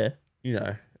joint, Yeah. you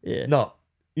know, Yeah. not,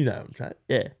 you know what I'm saying?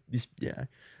 Yeah. This,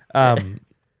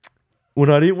 when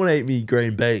I didn't want to eat me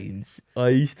green beans, I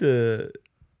used to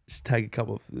just take a cup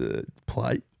off the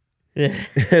plate Yeah.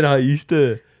 and I used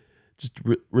to just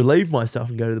relieve myself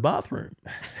and go to the bathroom.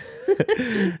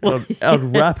 I'd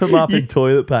wrap them up in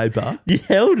toilet paper. You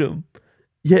held him.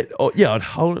 Yeah, I'd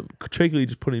hold them, cheekily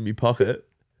just put it in my pocket.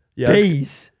 Yeah,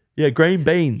 Peas. yeah, green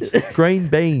beans. Green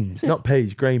beans, not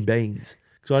peas, green beans.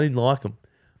 Because I didn't like them.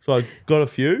 So I got a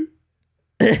few,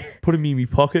 put them in my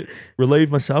pocket,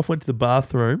 relieved myself, went to the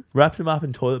bathroom, wrapped them up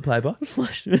in toilet paper,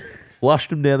 Flushed him. flushed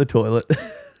them down the toilet.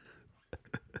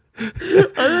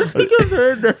 I don't think I've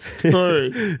heard that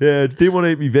story. Yeah, didn't want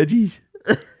to eat me veggies.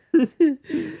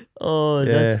 Oh,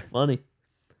 Yeah. that's funny.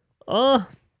 Oh,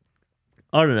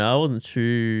 I don't know. I wasn't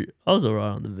too. I was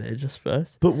alright on the veg, I suppose.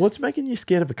 But what's making you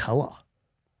scared of a colour?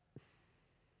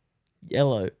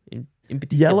 Yellow, in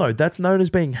particular. Yellow, that's known as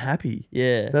being happy.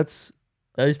 Yeah. That's,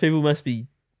 Those people must be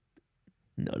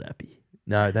not happy.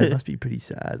 no, they must be pretty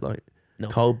sad, like No.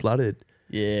 cold-blooded.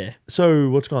 Yeah. So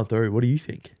what's gone through? What do you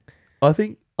think? I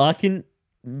think I can.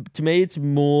 To me, it's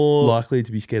more. likely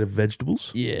to be scared of vegetables.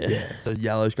 Yeah. So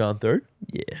yellow's gone through.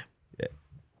 Yeah. Yeah.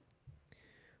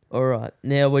 All right.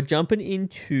 Now we're jumping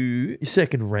into Your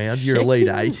second round, your elite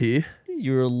Second- eight here.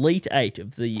 your elite 8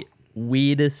 of the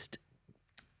weirdest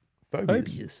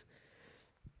phobias.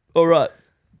 All right.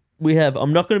 We have.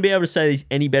 I'm not going to be able to say these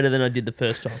any better than I did the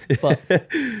first time. But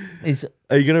is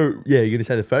Are you gonna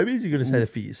say the phobias? Or you're gonna say the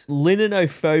fears?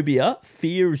 linophobia,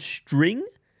 fear of string,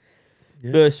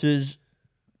 Yeah. versus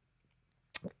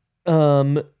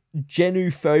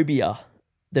genophobia,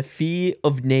 the fear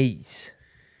of knees.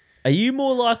 Are you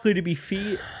more likely to be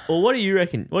fear, or what do you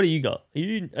reckon? What do you got?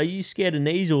 Are you scared of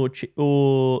knees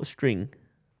or string?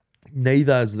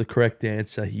 Neither is the correct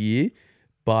answer here,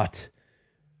 but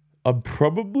I'm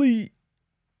probably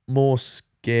more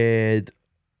scared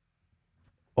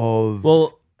of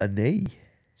a knee.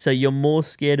 So you're more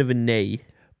scared of a knee.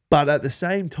 But at the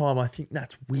same time, I think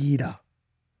that's weirder.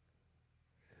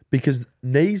 because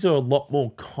knees are a lot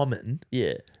more common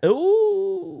Yeah.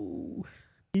 Oh.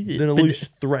 Is it? than a But- loose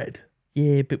thread.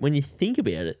 Yeah, but when you think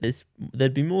about it,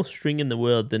 there'd be more string in the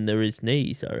world than there is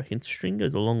knees. I reckon string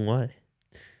goes a long way.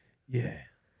 Yeah.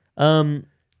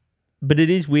 But it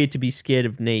is weird to be scared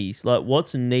of knees. Like,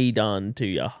 what's a knee done to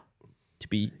you? To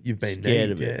be You've been scared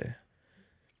kneed, of it. yeah.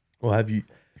 Or have you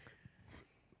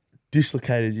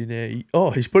dislocated your knee?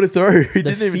 Oh, he's put it through. He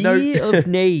The didn't even fear know. of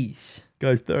knees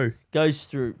Goes through. goes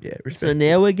through. Yeah, So respect.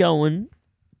 now we're going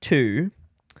to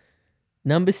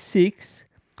number 6,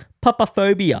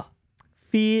 papaphobia,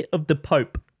 fear of the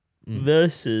Pope,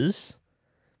 versus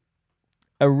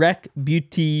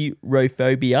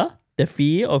arachbutyrophobia, the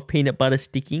fear of peanut butter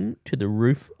sticking to the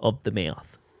roof of the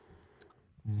mouth.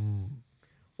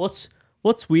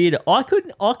 What's weird? I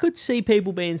could see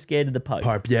people being scared of the Pope.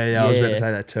 Pope. Yeah, I was about Yeah. to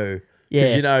say that too.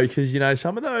 Yeah. Because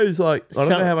some of those, like, I don't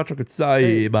Some- know how much I could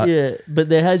say, but yeah, but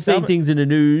there has been some- things in the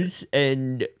news,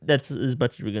 and that's as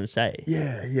much as we're going to say.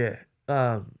 yeah.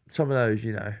 Some of those,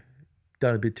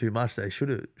 done a bit too much. They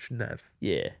shouldn't have.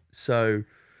 Yeah. So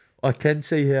I can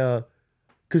see how,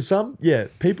 because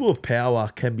people of power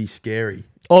can be scary.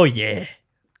 Oh yeah.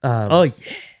 Oh yeah.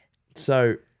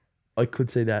 So I could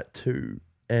see that too.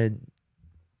 And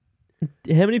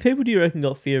How many people do you reckon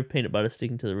got fear of peanut butter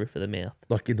sticking to the roof of the mouth?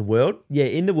 like in the world, Yeah,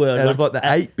 in the world. out of like the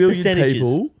 8 billion percentages.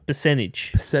 people, Percentage.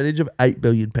 percentage of 8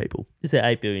 billion people, Is there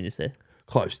 8 billion? Is there?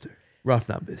 close to rough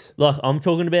numbers. Like, I'm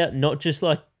talking about not just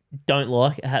like don't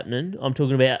like it happening. I'm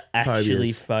talking about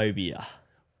actually phobia.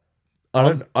 I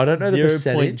don't know the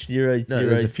percentage. No,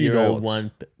 there's a few noughts.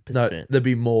 0.001%. No, there'd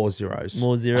be more zeros.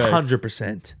 More zeros.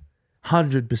 100%.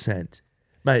 100%.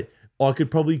 Mate, I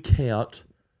could probably count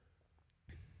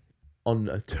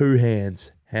on 2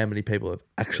 hands how many people have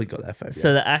actually got that phobia.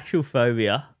 So the actual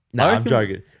phobia. no, I I'm reckon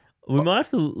joking. We might have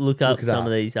to look up it some up.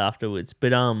 of these afterwards.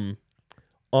 But I'm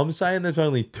saying there's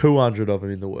only 200 of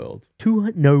them in the world.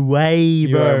 200? No way,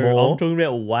 You know bro. more? I'm talking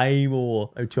about way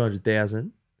more. Oh,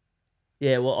 200,000.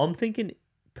 Yeah, well, I'm thinking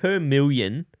per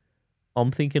million.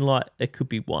 I'm thinking like it could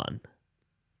be 1.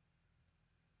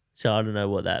 So I don't know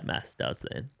what that math does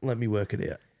then. Let me work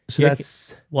it out. So You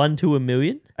that's 1 to a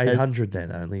million? 800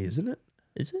 then only, isn't it?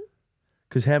 Is it?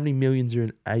 Because how many millions are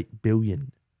in 8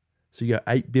 billion? So you go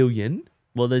 8 billion,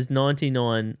 Well, there's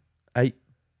 99. 8.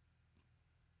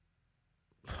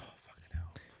 Oh, fucking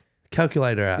hell.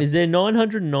 Calculator out. Is there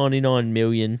 999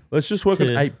 million? Let's just work on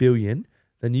to- 8 billion.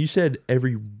 Then you said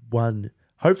every one.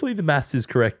 Hopefully the maths is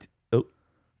correct. Oh,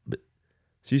 but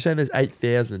so you're saying there's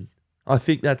 8,000. I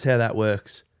think that's how that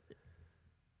works.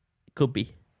 Could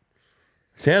be.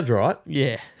 Sounds right.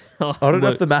 Yeah. I don't know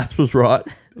if the maths was right.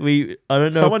 I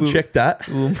don't know Someone if check that.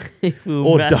 if we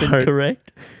Or were mathing don't.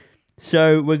 correct.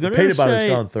 So we're going to Peanut butter's say,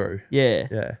 gone through. Yeah.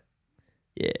 Yeah.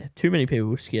 Yeah. Too many people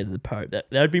were scared of the Pope.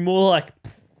 That'd be more like,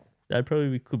 that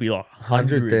probably could be like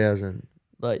 100. 100,000.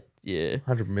 Like, yeah.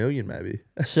 100 million maybe.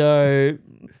 So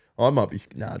I might be.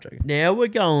 Nah, joking. now we're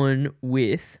going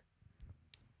with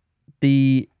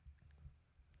the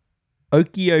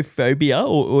oikophobia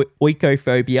or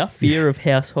oikophobia, fear of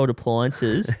household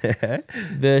appliances,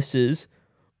 versus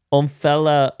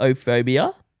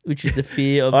omphalophobia, which is the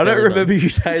fear of. I don't belly remember you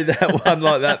saying that one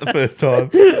like that the first time.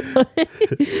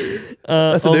 button.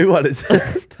 That's a new one. It's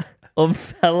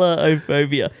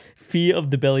Omphalophobia, fear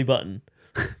of the belly button.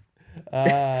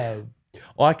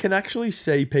 I can actually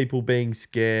see people being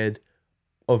scared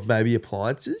of maybe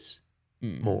appliances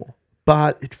more.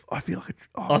 But I feel like it's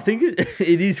I think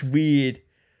it is weird.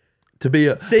 to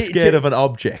be scared of an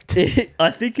object.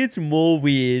 I think it's more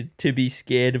weird to be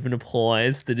scared of an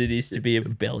appliance than it is to be of a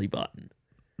belly button.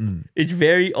 It's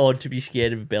very odd to be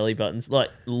scared of belly buttons, like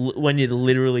when you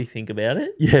literally think about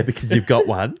it. Yeah, because you've got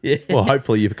one. Yeah. Well,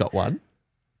 hopefully you've got one.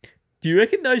 Do you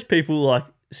reckon those people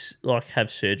like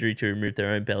have surgery to remove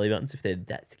their own belly buttons if they're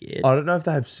that scared? I don't know if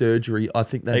they have surgery. I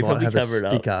think they might probably have a cover it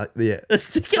up. sticker. Yeah. A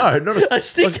sticker? No, not A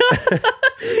sticker?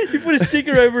 You put a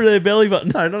sticker over their belly button.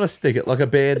 No, not a sticker, like a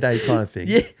Band-Aid kind of thing.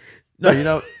 Yeah.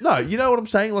 No, you know what I'm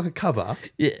saying? Like a cover.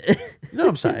 Yeah. You know what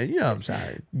I'm saying? You know what I'm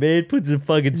saying? Man puts a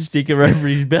fucking sticker over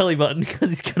his belly button because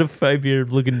he's got a phobia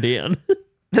of looking down.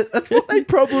 That's what they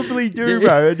probably do,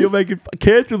 bro. And you're making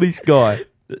cancel this guy.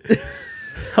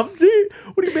 What do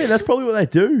you mean? That's probably what they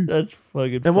do. That's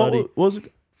fucking And funny. what was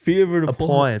it? Fear of an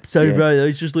Appliance, So, yeah. bro,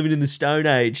 he's just living in the Stone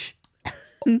Age.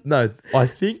 No, I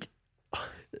think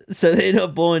So they're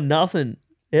not buying nothing.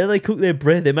 How do they cook their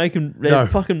bread? They're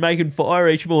fucking making fire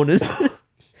each morning.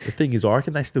 the thing is, I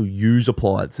reckon they still use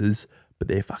appliances, but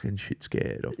they're fucking shit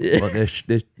scared of. Yeah. Like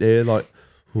they're like,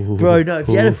 Bro, no, if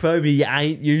you had a phobia, you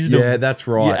ain't using them. yeah, that's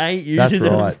right. You ain't using That's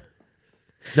them. right.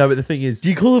 No, but the thing is, Do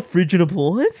you call a fridge an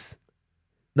appliance?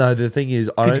 No, the thing is,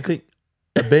 I Could don't you- think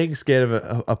being scared of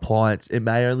an appliance, it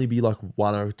may only be like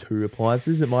one or two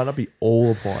appliances. It might not be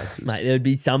all appliances. Mate, there would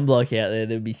be some bloke out there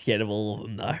that would be scared of all of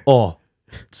them, though. Oh,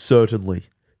 certainly.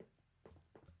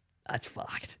 That's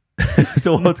fucked.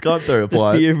 So what's gone through The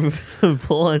appliance? fear of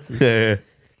appliances. Yeah.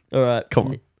 All right. Come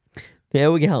on.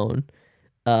 Now we're going.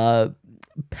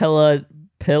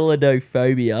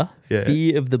 Peladophobia, Yeah.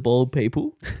 fear of the bald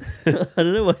people. I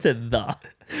don't know why I said the.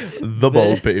 The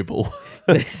bald people.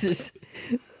 Versus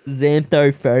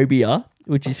xanthophobia,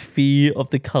 which is fear of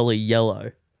the color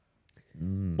yellow.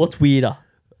 What's weirder?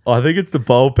 I think it's the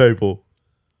bald people.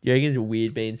 You reckon it's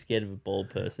weird being scared of a bald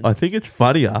person? I think it's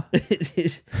funnier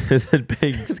than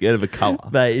being scared of a colour.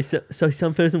 Mate, so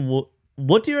some person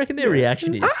what do you reckon their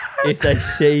reaction is if they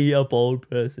see a bald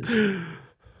person?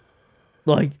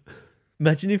 Like,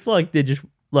 imagine if like they're just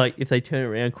like if they turn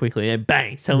around quickly and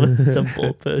bang, some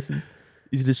bald person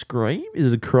Is it a scream? Is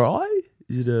it a cry?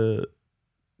 Is it a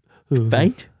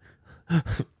faint.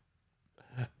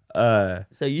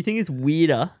 So you think it's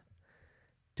weirder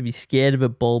to be scared of a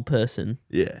bald person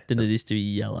yeah, than it is to be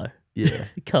yellow? yeah.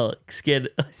 Color scared.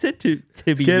 I said to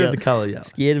be Scared yellow. of the colour, yeah.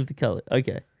 Scared of the color.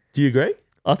 Okay, Do you agree?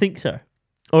 I think so.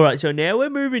 All right, so now we're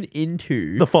moving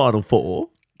into The final four.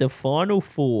 the final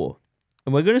four.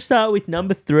 And we're going to start with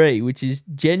number 3, which is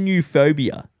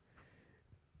genuphobia,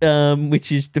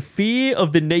 which is the fear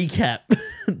of the kneecap,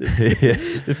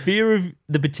 the fear of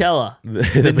the patella,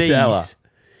 the the patella. knees.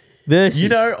 Versus, You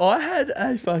know, I had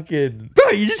a fucking. bro,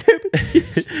 you just heard Do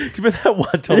you remember that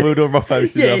one time we were doing rock paper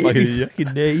scissors? yeah, I fucking your idiot?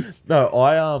 fucking knee. No,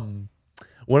 I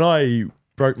when I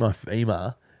broke my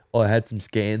femur, I had some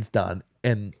scans done,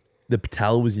 and the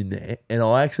patella was in there, and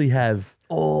I actually have.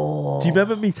 Oh, Do you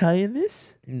remember me saying this?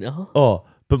 No. Oh,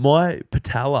 but my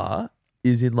patella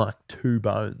is in like 2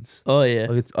 bones. Oh yeah,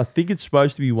 Like I think it's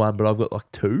supposed to be 1, but I've got like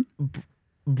 2.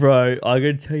 bro. I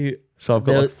gotta tell you, So I've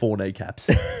got There- like 4 kneecaps.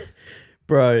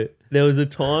 bro. There was a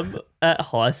time at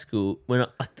high school when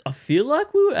I feel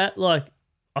like we were at like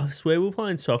I swear we were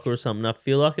playing soccer or something. I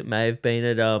feel like it may have been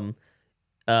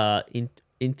at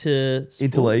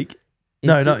Interleague?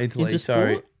 No, not interleague.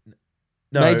 Sorry.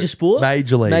 No, Major sport?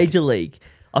 Major league. Major League.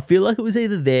 I feel like it was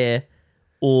either there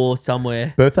or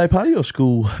somewhere Birthday party or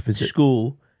school visit?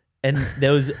 school, and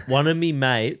there was one of me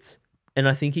mates, and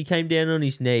I think he came down on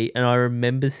his knee, and I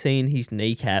remember seeing his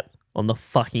kneecap on the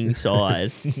fucking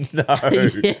side. No.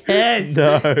 Yes.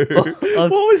 No. I'm-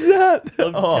 What was that?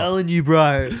 I'm telling you,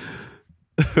 bro.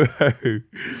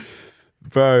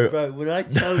 Bro. Bro, when I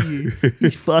tell you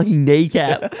his fucking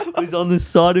kneecap was on the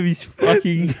side of his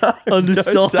fucking on the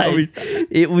don't tell me side,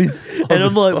 it was, On and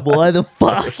I'm the like, side. why the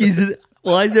fuck is it?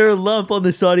 Why is there a lump on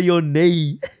the side of your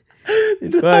knee?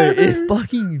 Bro, it's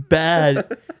fucking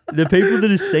bad. The people that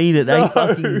have seen it, they No.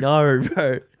 fucking know,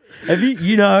 bro. Have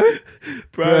you know?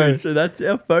 Bro, so that's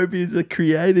how phobias are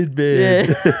created, man.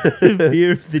 Yeah.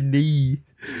 Fear of the knee.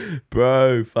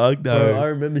 Bro, fuck no. Bro, I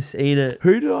remember seeing it.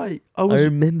 Who did I I was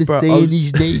remember bro, I seeing was-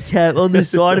 his kneecap on the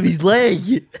side of his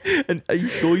leg. And are you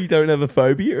sure you don't have a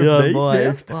phobia of Oh knees my, now?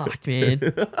 it's fucked,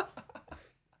 man.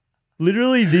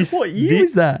 Literally this. What year this-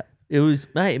 was that? It was,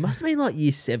 mate, it must have been like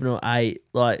year 7 or 8.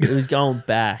 Like, it was going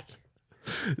back.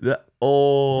 And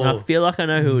Oh. I feel like I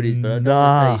know who it is, but I don't want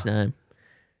Nah. to say his name.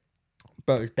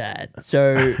 Bro, it's bad.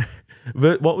 So,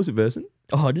 What was it, Verson?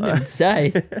 oh, I didn't even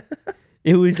say.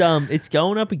 It was, it's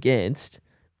going up against,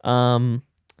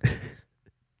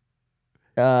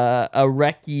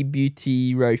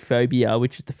 arachibutyrosphobia,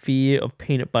 which is the fear of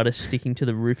peanut butter sticking to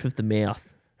the roof of the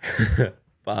mouth.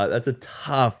 Fuck, that's a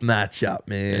tough matchup,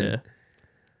 man.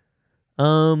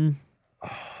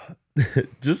 Yeah.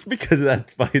 Just because of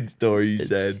that fucking story you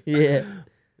said, Yeah.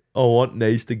 I want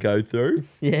knees to go through.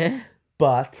 Yeah.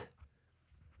 But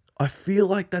I feel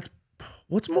like that's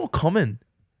what's more common.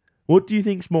 What do you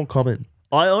think's more common?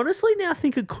 I honestly now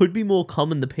think it could be more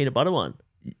common the peanut butter one.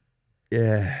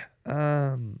 Yeah.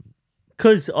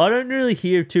 Because I don't really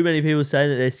hear too many people saying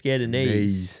that they're scared of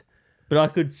knees.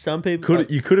 But some people.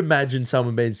 You could imagine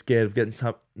someone being scared of getting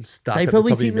something stuck. They at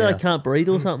probably the top think of your that I mouth. can't breathe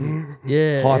or something.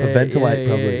 Yeah. Hyperventilate,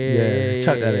 probably. Yeah,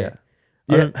 chuck that out. I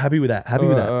Yeah, don't- happy with that. Happy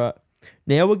with that. All right.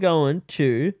 Now we're going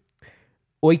to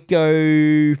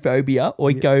oikophobia,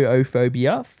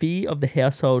 fear of the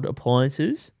household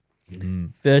appliances,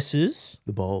 versus,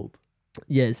 The bold.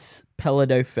 yes,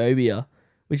 peladophobia,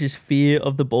 which is fear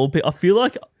of the bald people. I feel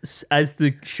like as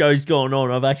the show's gone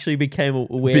on, I've actually became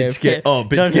aware Bit of scared. how-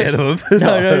 Bit No, no. scared of them.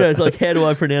 No. It's like, how do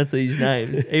I pronounce these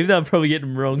names? Even though I'm probably getting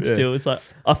them wrong Yeah. still. It's like,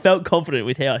 I felt confident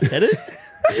with how I said it.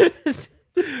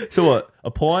 So what?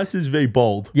 Appliances v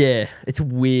bold. Yeah, it's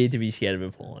weird to be scared of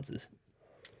appliances.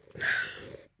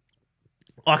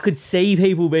 I could see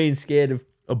people being scared of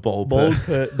A bald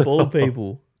Bald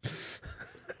people.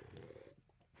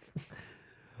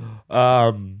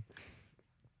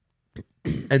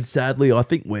 And sadly, I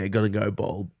think we're gonna go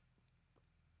bald.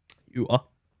 You are.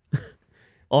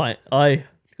 I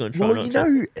gonna try Well, not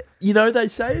you to. know, they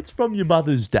say it's from your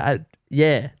mother's dad.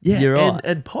 Yeah, you're right.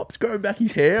 And Pop's growing back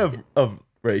his hair of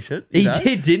recent. He you know?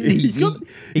 did, didn't he?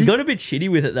 He got a bit shitty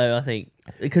with it though, I think,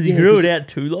 because he grew it out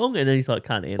too long, and then he's like,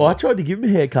 can't handle Well, I it. tried to give him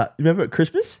a haircut. Remember at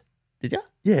Christmas? Did ya?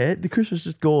 Yeah, the Christmas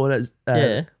just gone as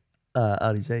Yeah.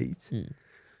 Auntie Z's.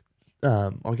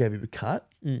 I gave him a cut.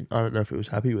 I don't know if he was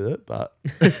happy with it, but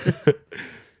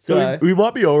So- we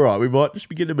might be all right. We might just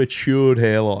be getting a matured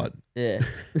hairline. Yeah,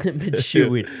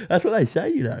 matured. That's what they say,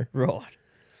 you know. Right.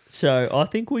 So I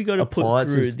think we got to put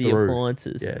Appliances through the through.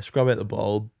 appliances. Yeah, scrub out the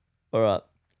bald. All right.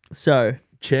 So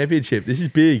Championship. This is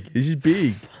big. This is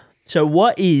big.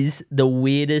 what is the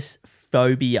weirdest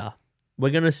phobia?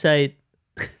 We're gonna say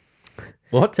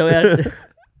What? so.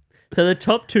 So the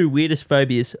top 2 weirdest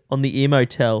phobias on the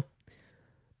Emotel.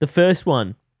 The first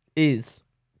one is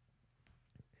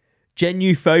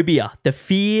genuphobia, the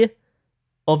fear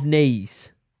of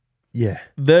knees, Yeah.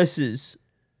 versus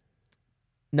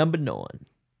number 9,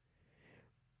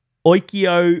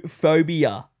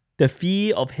 oikiophobia, the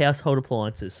fear of household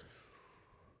appliances.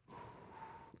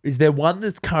 Is there one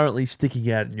that's currently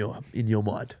sticking out in your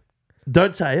mind?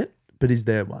 Don't say it, but is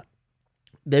there one?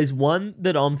 There's one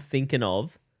that I'm thinking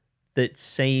of that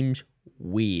seems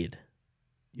weird.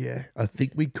 Yeah, I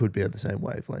think we could be on the same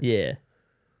wavelength. Yeah.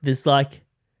 There's like,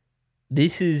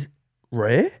 this is,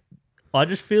 Rare? I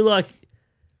just feel like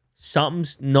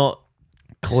something's not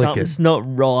Clicking.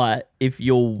 right if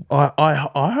you're. I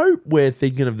hope we're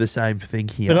thinking of the same thing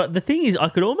here. But the thing is, I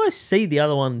could almost see the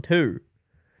other one too.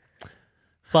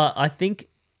 But I think,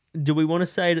 do we want to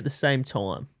say it at the same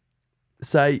time?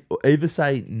 Either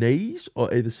say knees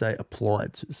or either say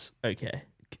appliances Okay.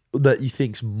 that you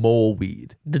think's more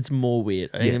weird. That's more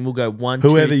weird. And Yeah. then we'll go 1, 2,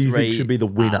 3. Whoever you think should be the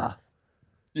winner.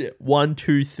 Yeah. 1,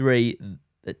 2, 3.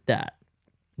 That.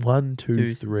 1, 2,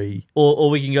 Two. 3. Or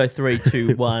we can go 3,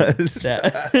 2, 1.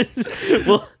 that.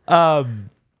 Well,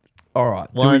 All right.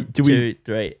 1, 2,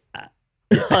 3. Yeah.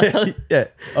 I thought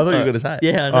you were going to say it.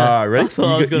 Yeah, I know. All right, ready? I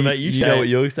thought I was gonna make you You say know it. what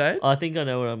you're saying? I think I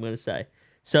know what I'm going to say.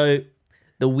 So,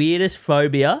 the weirdest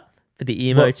phobia for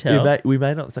the Well, Emotel. we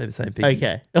may not say the same thing.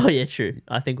 Okay. Oh, yeah, true.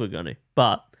 I think we're going to.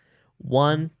 But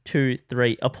 1, 2,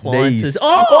 3. Appliances. Knees.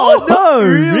 Oh, no.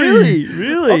 really?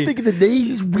 Really? I'm thinking the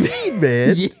knees is weird,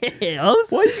 man. Yeah. I was,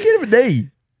 Why are you scared of a knee?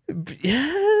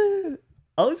 yeah.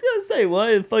 I was going to say,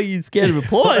 why the fuck are you scared of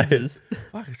appliances?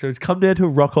 Fuck, so it's come down to a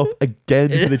rock off again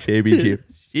for the championship.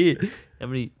 Shit. How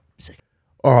many seconds?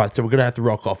 All right, so we're gonna have to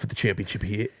rock off for the championship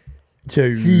here.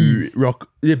 To rock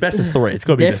the best of 3. It's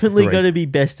got to be Definitely best got of 3. to be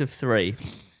best of 3.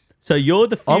 So, you're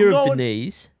the I'm fear of the going-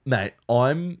 knees. Mate,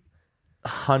 I'm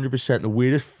 100% the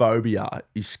weirdest phobia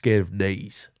is scared of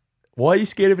knees. Why are you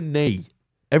scared of a knee?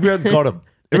 Everyone's got them.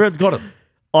 Everyone's got them.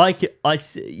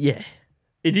 Yeah,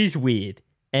 it is weird,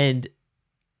 and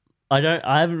I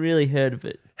haven't really heard of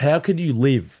it. How can you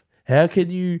live? How can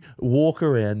you walk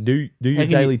around, do your can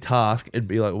daily task, and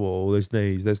be like, "Whoa, there's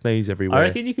knees everywhere." I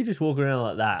reckon you could just walk around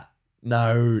like that.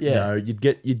 No, Yeah. no, you'd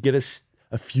get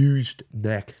a fused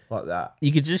neck like that.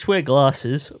 You could just wear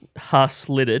glasses, half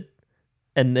slitted,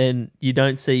 and then you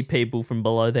don't see people from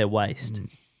below their waist.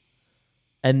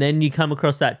 And then you come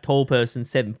across that tall person,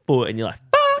 7 foot, and you're like,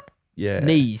 fuck, Yeah,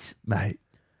 knees. mate.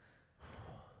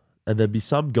 And there'd be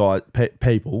some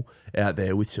people out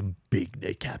there with some big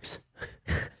kneecaps.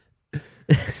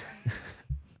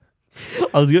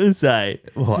 I was gonna say,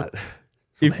 What?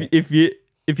 if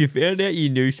you found out you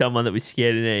knew someone that was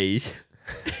scared of knees,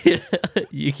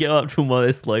 you go up to them while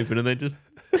they're sleeping, and then just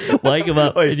wake them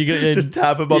up, and you go just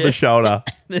tap him on the shoulder.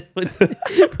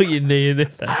 put your knee in their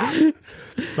face.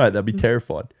 Mate, they'd be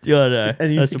terrified. Yeah, I know.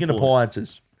 And you're That's thinking the point.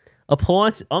 appliances.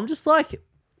 Appliance. I'm just like,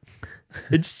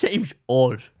 it just seems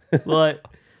odd. Like,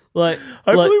 Hopefully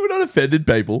we're not offended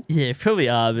people. yeah, probably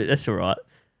are, but that's all right.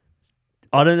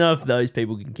 I don't know if those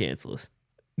people can cancel us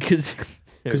because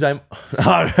Because I'm...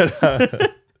 all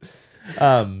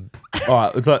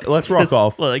right, let's rock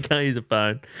off. Well, they can't use a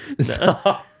phone. No,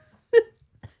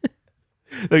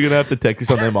 They're going to have to text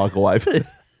us on their microwave.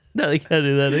 no, they can't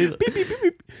do that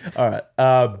either. All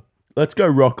right, let's go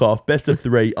rock off. Best of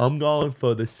 3. I'm going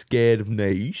for the scared of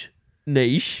knees,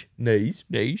 Niche.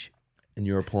 and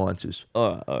your appliances.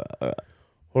 All right.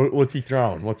 What's he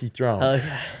throwing?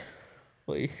 Okay.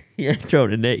 Well, yeah,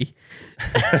 throwing a knee.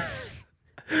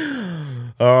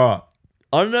 All right,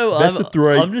 I don't know. Best of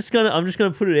 3. I'm just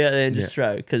gonna put it out there and just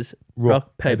throw because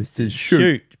Rock, paper, scissors,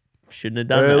 shoot. Shouldn't have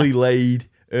done Early that. lead,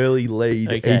 early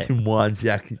lead. Okay. Ethan 1,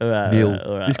 Jack All right, nil.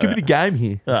 all right, This could all be the game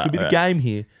here. This All could be right, the all game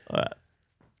here. All right.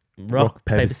 Rock,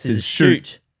 paper, scissors, shoot.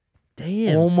 shoot.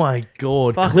 Damn. Oh my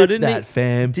God. Fuck, I Clip didn't that,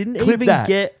 fam. Didn't Clip even that.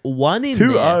 get one in there.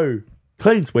 2-0.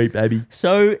 Clean sweep, baby.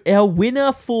 So our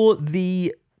winner for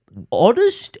the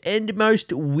oddest and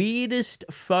most weirdest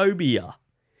phobia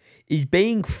is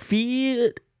being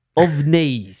feared of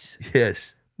knees,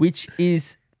 Yes. which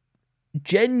is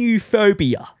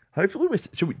genophobia Hopefully,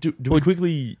 should we do we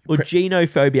quickly... or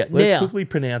genophobia. let's Now, quickly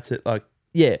pronounce it like...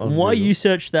 yeah, on while Google. you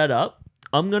search that up,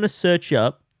 I'm going to search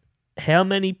up how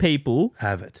many people,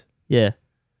 Have it. yeah.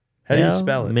 How do you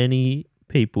spell it? Many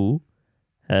people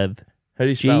have How do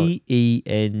you spell it?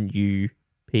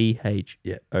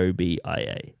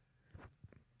 GENUPHOBIA.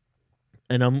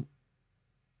 And I'm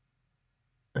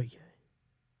okay.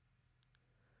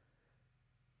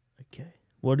 Okay.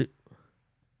 What?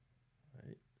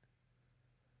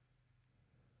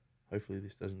 Hopefully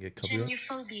this doesn't get copyright.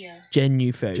 Genophobia.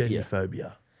 Genophobia.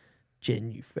 Genophobia.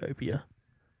 Genophobia.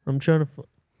 I'm trying to.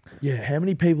 Yeah, how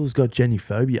many people's got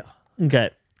genophobia?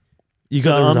 Okay. You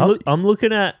got the I'm, result? I'm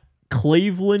looking at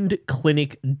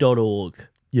clevelandclinic.org.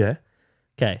 Yeah.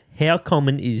 Okay. How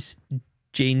common is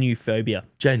genophobia?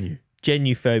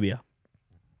 Genophobia.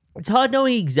 It's hard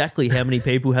knowing exactly how many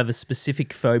people have a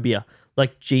specific phobia,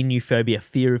 like genophobia,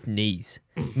 fear of knees.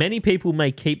 Many people may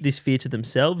keep this fear to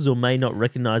themselves or may not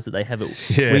recognize that they have it.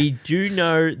 Yeah. We do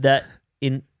know that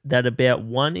about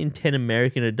 1 in 10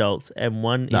 American adults and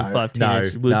 1 in 5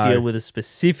 teenagers will deal with a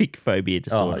specific phobia Oh,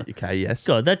 disorder. okay, yes.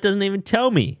 God, that doesn't even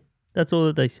tell me. That's all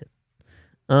that they said.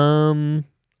 I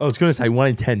was going to say 1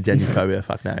 in 10 genophobia.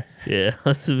 Fuck no. Yeah, I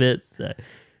was about to say.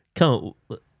 Come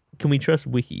on, can we trust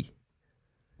Wiki?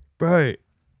 Bro,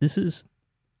 this is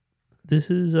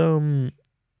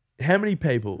How many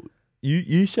people?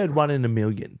 You said 1 in a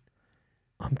million.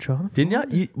 I'm trying to Didn't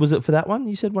find you? Was it for that one?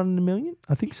 You said 1 in a million?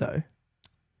 I think so.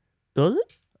 Was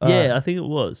it? Yeah, I think it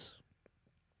was.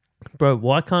 Bro,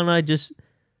 why can't I just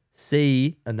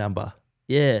see? A number.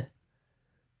 Yeah.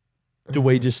 Do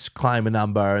we just claim a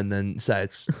number and then say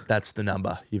that's the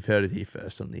number? You've heard it here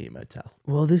first on the Emotel.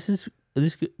 Well,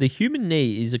 the human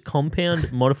knee is a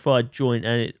compound modified joint,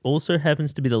 and it also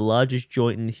happens to be the largest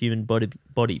joint in the human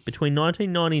body. Between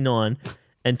 1999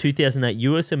 and 2008,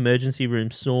 U.S. emergency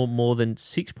rooms saw more than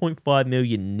 6.5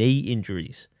 million knee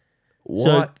injuries. What?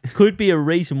 So it could be a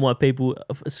reason why people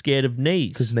are scared of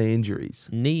knees. Because knee injuries.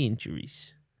 Knee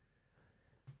injuries.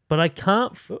 But I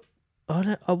can't.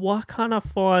 Why can't I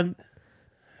find?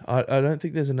 I don't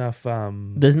think there's enough.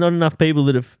 There's not enough people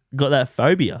that have got that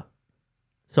phobia,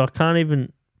 so I can't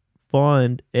even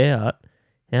find out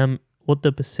what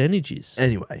the percentage is.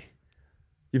 Anyway,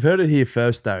 you've heard it here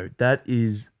first, though. That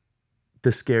is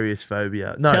the scariest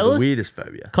phobia. No, Tell the us- weirdest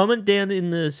phobia. Comment down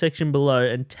in the section below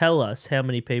and tell us how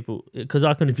many people, because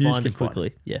I can If yous find can it find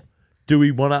quickly. Yeah. Do we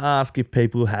want to ask if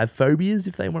people have phobias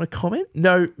if they want to comment?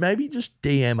 No, maybe just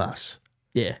DM us.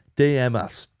 Yeah. DM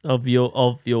us. Of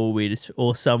your weirdest,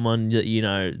 or someone that you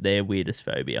know their weirdest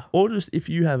phobia. Or just if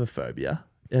you have a phobia.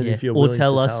 And Yeah. if you're Or willing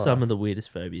tell to us some of the weirdest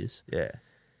phobias. Yeah.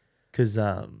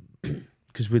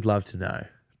 Because we'd love to know.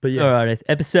 But yeah. All right,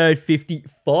 episode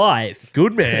 55.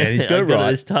 Good man. He's got I it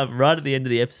right. this time, right at the end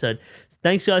of the episode.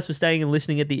 Thanks, guys, for staying and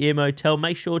listening at the Ear Motel.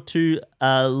 Make sure to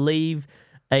leave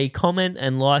a comment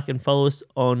and like and follow us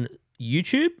on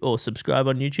YouTube or subscribe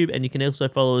on YouTube. And you can also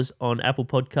follow us on Apple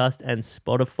Podcast and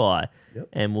Spotify. Yep.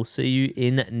 And we'll see you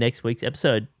in next week's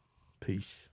episode. Peace.